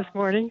hearing you this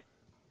morning.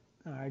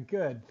 All right,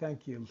 good.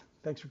 Thank you.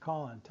 Thanks for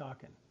calling,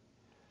 talking.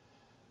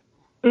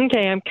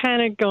 Okay, I'm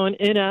kind of going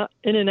in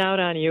and out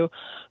on you.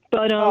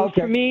 But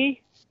For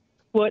me,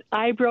 what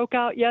I broke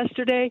out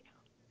yesterday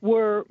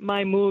were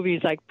my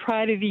movies, like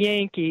Pride of the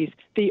Yankees,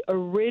 the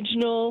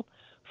original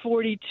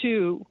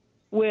 42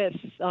 with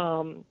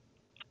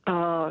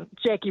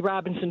Jackie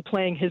Robinson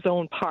playing his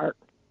own part.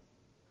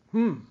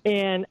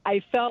 And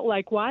I felt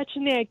like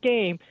watching that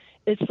game,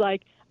 it's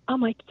like,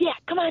 I'm like, yeah,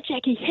 come on,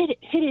 Jackie, hit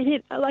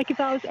it. Like if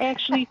I was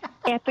actually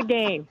at the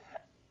game.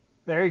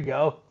 There you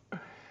go.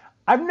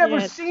 I've never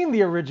seen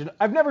the original.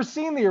 I've never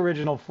seen the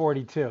original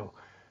 42.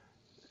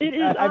 It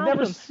is I've awesome.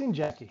 never seen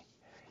Jackie.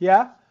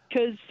 Yeah?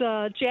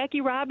 Because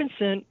Jackie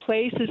Robinson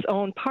plays his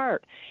own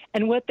part.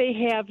 And what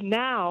they have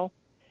now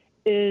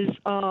is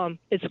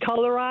it's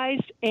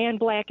colorized and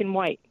black and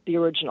white, the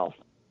original.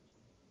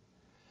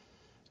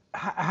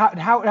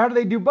 How do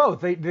they do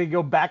both? They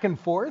go back and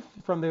forth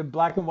from the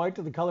black and white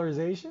to the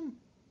colorization?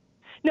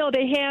 No,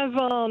 they have...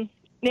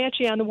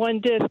 naturally, on the one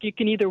disc, you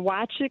can either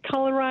watch it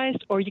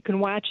colorized or you can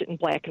watch it in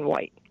black and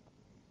white.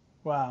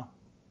 Wow.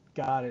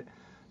 Got it.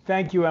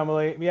 Thank you,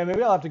 Emily. Yeah,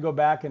 maybe I'll have to go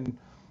back and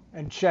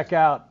check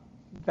out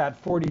that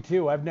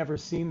 42. I've never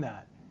seen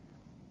that.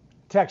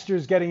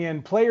 Textures getting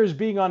in. Players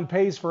being on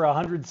pace for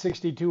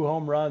 162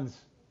 home runs.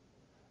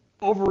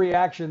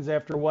 Overreactions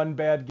after one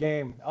bad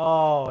game.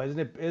 Oh,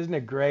 isn't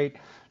it great?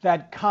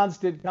 That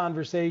constant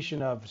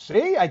conversation of,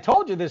 see, I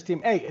told you this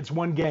team, hey, it's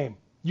one game.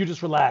 You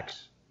just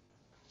relax.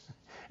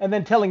 And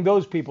then telling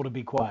those people to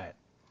be quiet.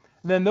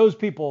 And then those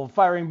people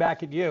firing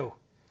back at you.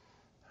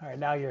 All right,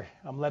 now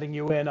I'm letting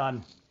you in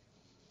on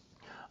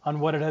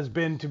what it has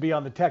been to be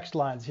on the text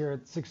lines here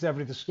at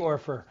 670 The Score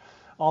for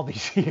all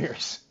these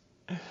years.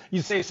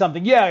 You say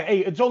something, yeah, hey,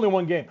 it's only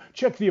one game.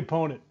 Check the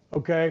opponent,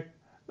 okay?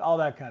 All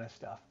that kind of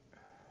stuff.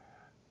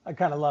 I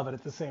kind of love it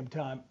at the same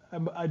time.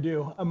 I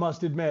do, I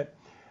must admit.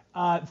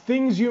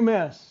 Things you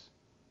miss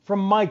from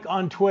Mike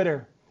on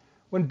Twitter.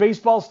 When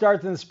baseball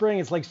starts in the spring,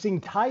 it's like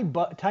seeing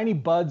tiny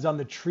buds on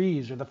the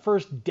trees or the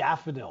first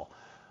daffodil,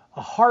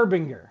 a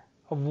harbinger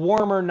of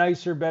warmer,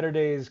 nicer, better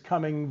days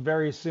coming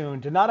very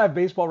soon. To not have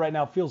baseball right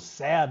now feels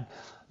sad,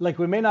 like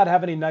we may not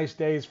have any nice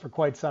days for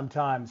quite some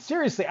time.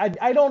 Seriously,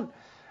 I don't...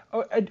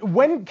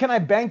 When can I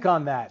bank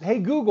on that? Hey,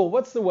 Google,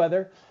 what's the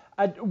weather?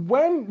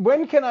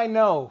 When can I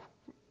know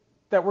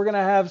that we're going to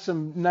have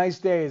some nice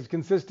days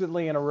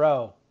consistently in a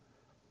row?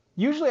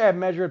 Usually I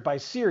measure it by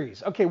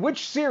series. Okay,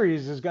 which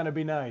series is going to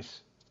be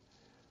nice?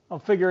 I'll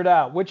figure it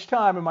out. Which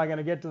time am I going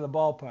to get to the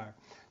ballpark?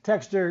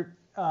 Texter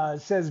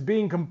says,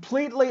 being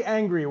completely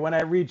angry when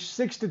I reach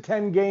 6 to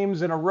 10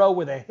 games in a row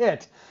with a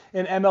hit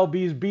in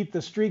MLB's Beat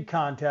the Streak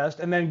contest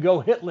and then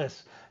go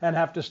hitless and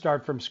have to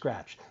start from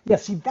scratch. Yeah,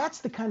 see,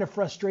 that's the kind of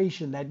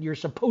frustration that you're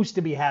supposed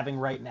to be having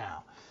right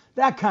now.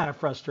 That kind of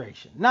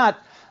frustration. Not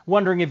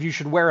wondering if you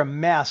should wear a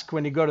mask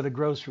when you go to the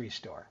grocery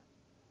store.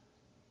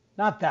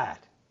 Not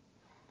that.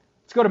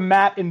 Let's go to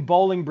Matt in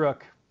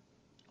Bolingbrook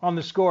on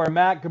The Score.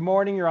 Matt, good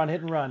morning. You're on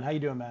Hit and Run. How you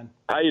doing, man?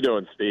 How you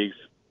doing, Speaks?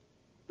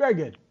 Very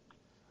good.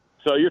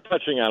 So you're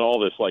touching on all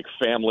this like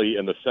family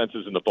and the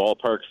senses in the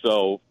ballpark.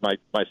 So my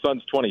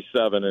son's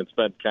 27, and it's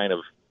been kind of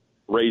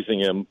raising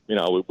him. You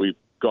know, we've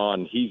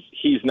gone.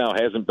 He's now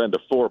hasn't been to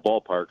 4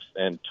 ballparks,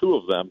 and 2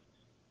 of them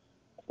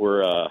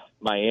were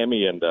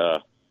Miami and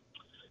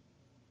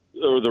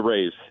or the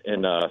Rays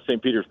in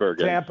St. Petersburg.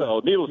 Tampa.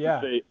 So needless to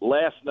say,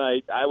 last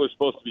night I was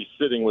supposed to be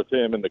sitting with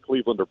him in the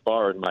Clevelander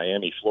bar in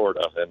Miami,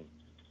 Florida, and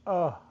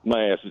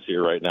my ass is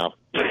here right now.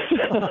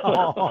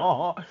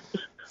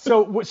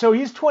 So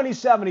he's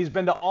 27. He's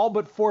been to all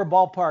but 4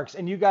 ballparks,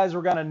 and you guys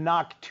were going to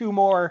knock 2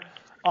 more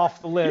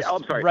off the list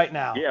right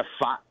now. Yeah,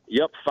 5.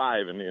 Yep,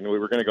 5, and we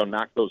were going to go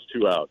knock those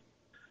 2 out.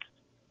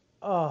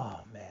 Oh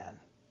man,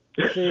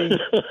 see,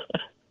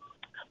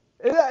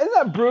 isn't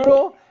that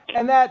brutal?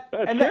 And that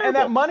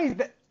money,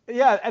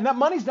 and that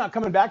money's not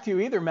coming back to you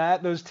either,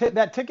 Matt.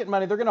 That ticket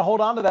money, they're going to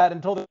hold on to that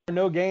until there are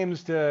no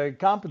games to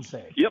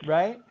compensate. Yep.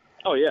 Right?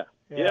 Oh yeah.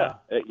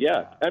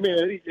 I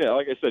mean,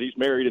 like I said, he's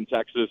married in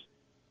Texas.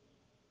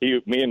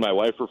 Me and my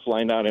wife were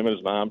flying down, him and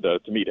his mom, to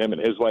meet him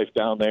and his wife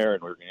down there,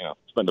 and we're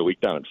spend a week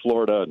down in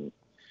Florida and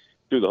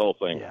do the whole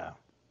thing.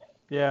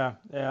 Yeah.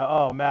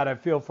 Oh, Matt, I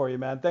feel for you,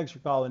 man. Thanks for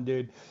calling,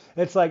 dude.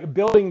 It's like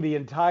building the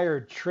entire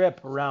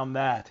trip around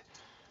that.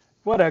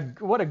 What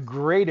a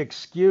great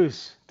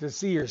excuse to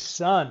see your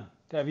son,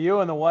 to have you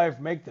and the wife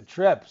make the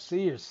trip,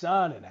 see your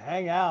son and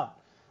hang out,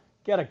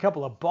 get a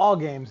couple of ball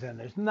games in.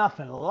 There's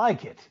nothing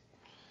like it.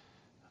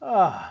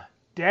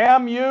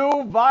 Damn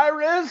you,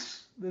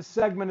 virus! This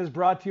segment is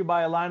brought to you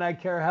by Illini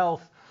Care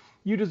Health.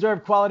 You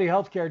deserve quality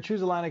health care.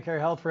 Choose Illini Care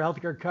Health for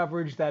healthcare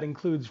coverage that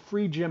includes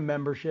free gym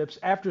memberships,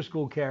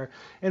 after-school care,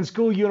 and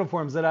school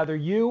uniforms that either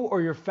you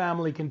or your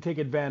family can take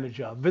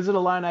advantage of. Visit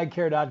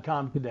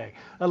IlliniCare.com today.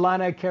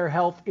 Illini Care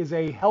Health is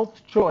a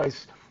health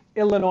choice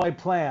Illinois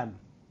plan.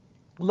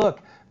 Look,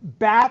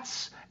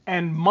 bats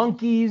and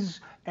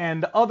monkeys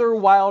and other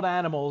wild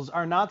animals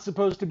are not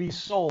supposed to be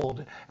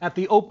sold at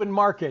the open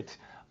market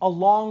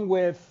along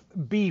with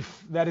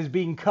beef that is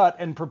being cut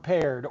and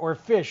prepared, or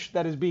fish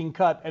that is being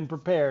cut and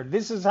prepared.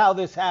 This is how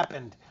this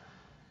happened.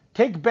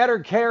 Take better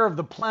care of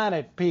the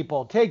planet,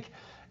 people.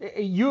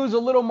 Use a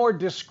little more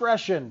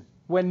discretion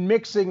when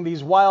mixing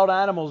these wild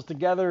animals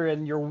together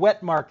in your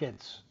wet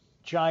markets.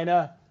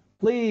 China,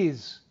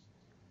 please.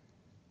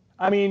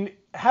 I mean,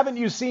 haven't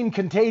you seen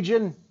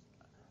Contagion?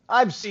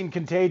 I've seen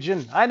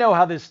Contagion. I know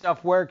how this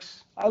stuff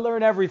works. I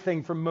learn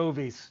everything from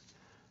movies.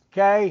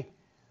 Okay?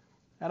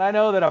 And I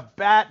know that a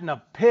bat and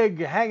a pig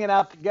hanging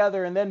out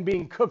together and then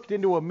being cooked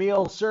into a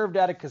meal served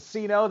at a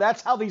casino,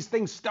 that's how these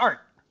things start.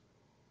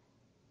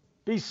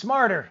 Be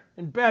smarter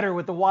and better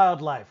with the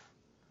wildlife.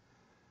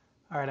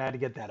 All right, I had to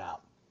get that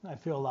out. I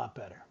feel a lot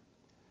better.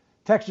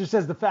 Texture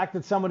says the fact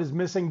that someone is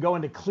missing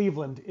going to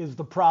Cleveland is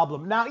the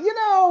problem. Now,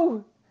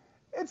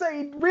 it's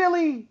a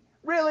really,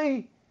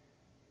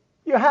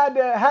 you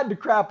had to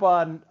crap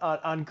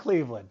on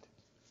Cleveland.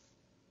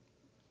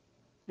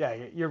 Yeah,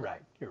 you're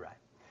right.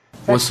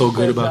 What's so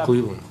good about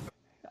Cleveland?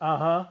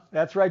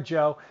 That's right,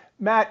 Joe.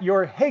 Matt,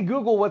 your "Hey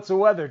Google, what's the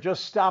weather?"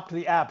 just stopped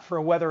the app for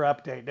a weather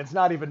update. It's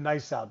not even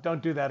nice out.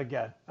 Don't do that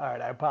again. All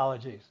right, I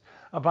apologize.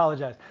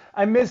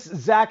 I miss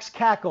Zach's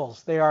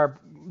cackles. They are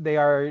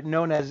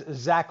known as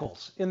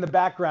Zackles in the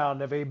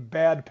background of a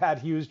bad Pat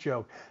Hughes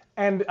joke.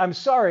 And I'm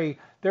sorry,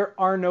 there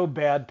are no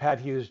bad Pat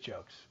Hughes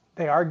jokes.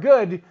 They are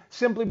good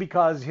simply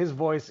because his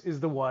voice is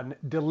the one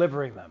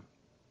delivering them.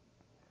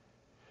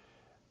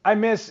 I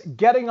miss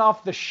getting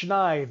off the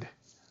schneid.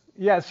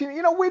 Yes,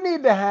 we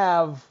need to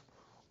have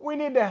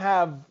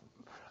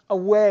a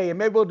way, and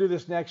maybe we'll do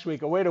this next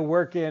week, a way to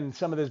work in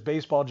some of this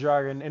baseball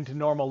jargon into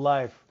normal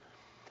life.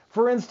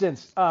 For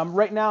instance,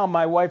 right now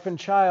my wife and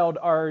child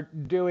are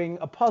doing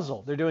a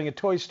puzzle. They're doing a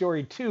Toy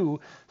Story 2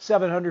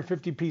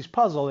 750-piece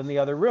puzzle in the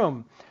other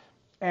room.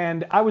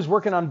 And I was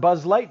working on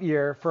Buzz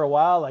Lightyear for a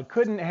while. I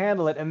couldn't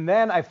handle it. And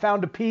then I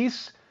found a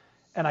piece,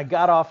 and I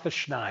got off the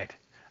schneid.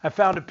 I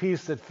found a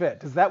piece that fit.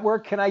 Does that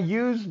work? Can I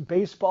use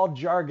baseball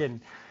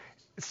jargon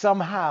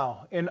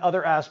somehow in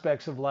other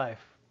aspects of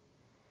life?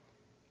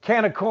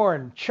 Can of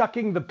corn,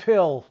 chucking the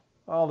pill,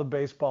 all the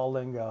baseball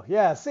lingo.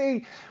 Yeah,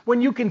 see,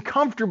 when you can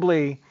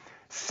comfortably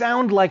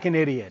sound like an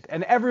idiot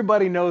and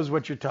everybody knows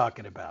what you're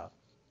talking about.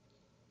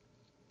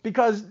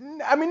 Because,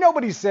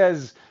 nobody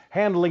says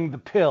handling the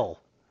pill,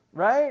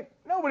 right?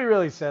 Nobody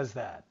really says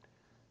that.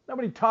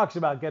 Nobody talks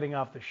about getting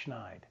off the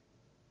schneid.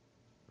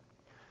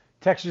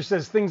 Texture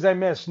says, things I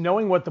miss,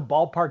 knowing what the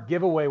ballpark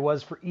giveaway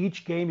was for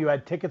each game you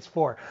had tickets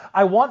for.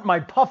 I want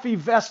my puffy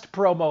vest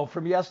promo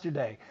from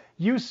yesterday.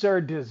 You, sir,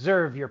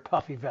 deserve your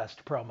puffy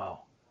vest promo.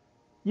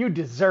 You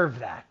deserve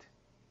that.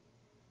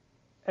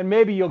 And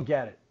maybe you'll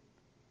get it.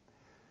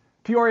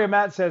 Peoria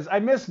Matt says, I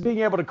miss being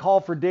able to call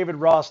for David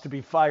Ross to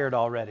be fired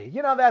already.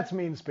 That's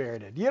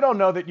mean-spirited. You don't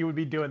know that you would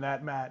be doing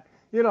that, Matt.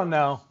 You don't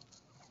know.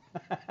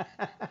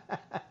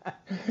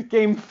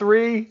 Game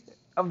 3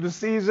 of the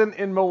season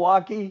in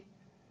Milwaukee.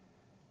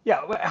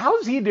 Yeah,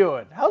 how's he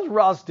doing? How's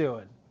Ross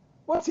doing?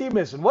 What's he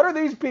missing? What are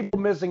these people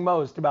missing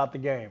most about the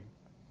game?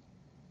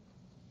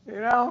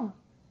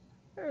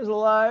 There's a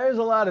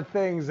lot of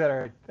things that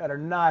are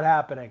not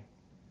happening.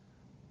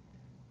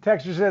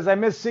 Texture says, I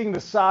miss seeing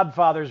the sod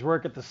fathers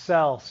work at the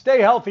cell.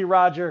 Stay healthy,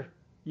 Roger.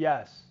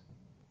 Yes.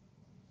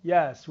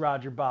 Yes,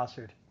 Roger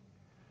Bossard.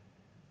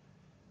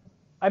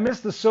 I miss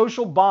the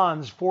social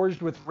bonds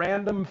forged with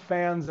random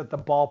fans at the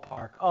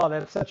ballpark. Oh,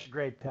 that's such a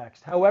great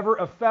text. However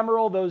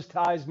ephemeral those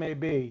ties may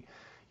be,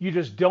 you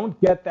just don't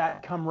get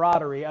that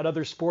camaraderie at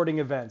other sporting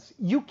events.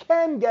 You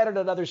can get it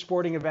at other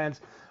sporting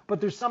events, but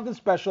there's something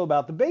special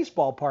about the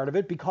baseball part of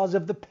it because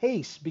of the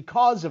pace,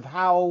 because of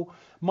how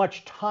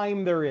much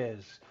time there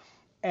is.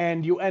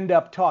 And you end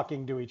up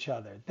talking to each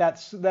other.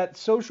 That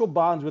social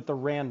bonds with the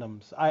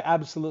randoms. I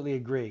absolutely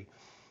agree.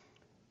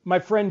 My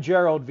friend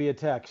Gerald via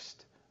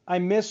text, I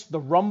miss the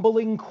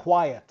rumbling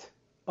quiet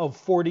of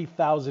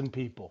 40,000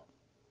 people.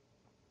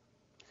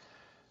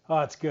 Oh,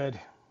 it's good.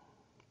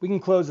 We can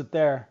close it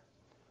there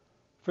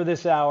for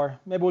this hour.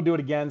 Maybe we'll do it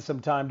again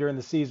sometime during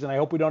the season. I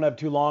hope we don't have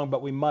too long,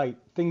 but we might.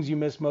 Things you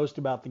miss most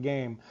about the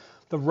game.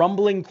 The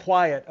rumbling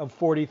quiet of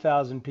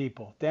 40,000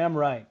 people. Damn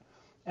right.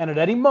 And at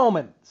any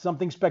moment,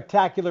 something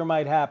spectacular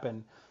might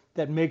happen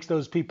that makes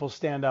those people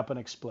stand up and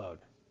explode.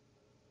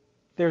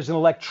 There's an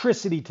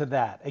electricity to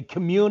that, a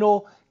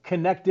communal,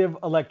 connective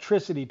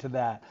electricity to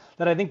that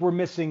I think we're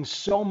missing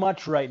so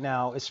much right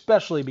now,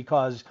 especially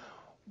because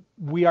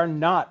we are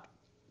not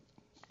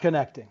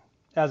connecting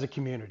as a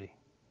community.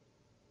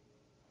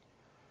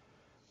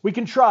 We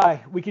can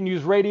try. We can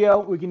use radio.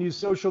 We can use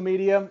social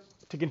media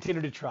to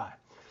continue to try.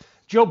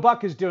 Joe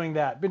Buck is doing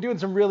that. Been doing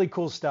some really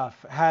cool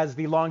stuff. Has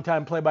the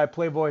longtime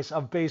play-by-play voice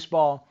of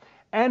baseball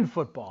and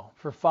football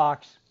for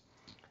Fox.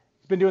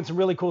 Been doing some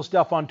really cool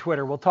stuff on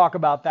Twitter. We'll talk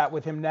about that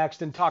with him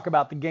next and talk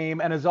about the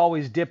game. And as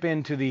always, dip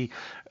into the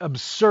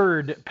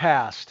absurd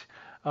past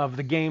of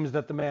the games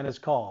that the man has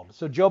called.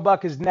 So Joe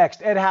Buck is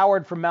next. Ed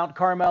Howard from Mount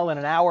Carmel in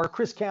an hour.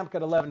 Chris Kampka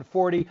at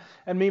 11:40.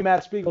 And me,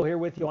 Matt Spiegel, here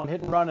with you on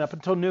Hit and Run up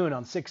until noon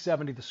on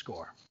 670 The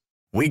Score.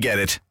 We get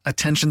it.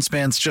 Attention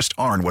spans just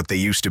aren't what they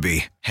used to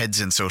be. Heads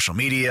in social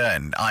media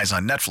and eyes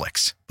on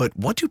Netflix. But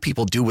what do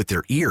people do with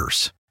their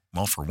ears?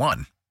 Well, for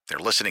one, they're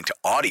listening to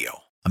audio.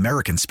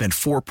 Americans spend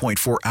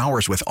 4.4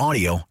 hours with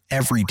audio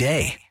every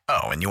day.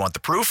 Oh, and you want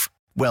the proof?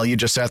 Well, you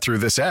just sat through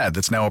this ad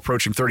that's now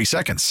approaching 30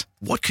 seconds.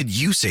 What could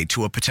you say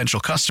to a potential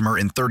customer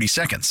in 30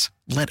 seconds?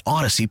 Let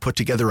Odyssey put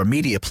together a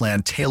media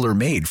plan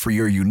tailor-made for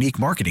your unique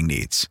marketing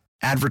needs.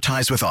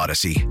 Advertise with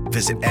Odyssey.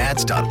 Visit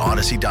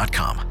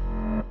ads.odyssey.com.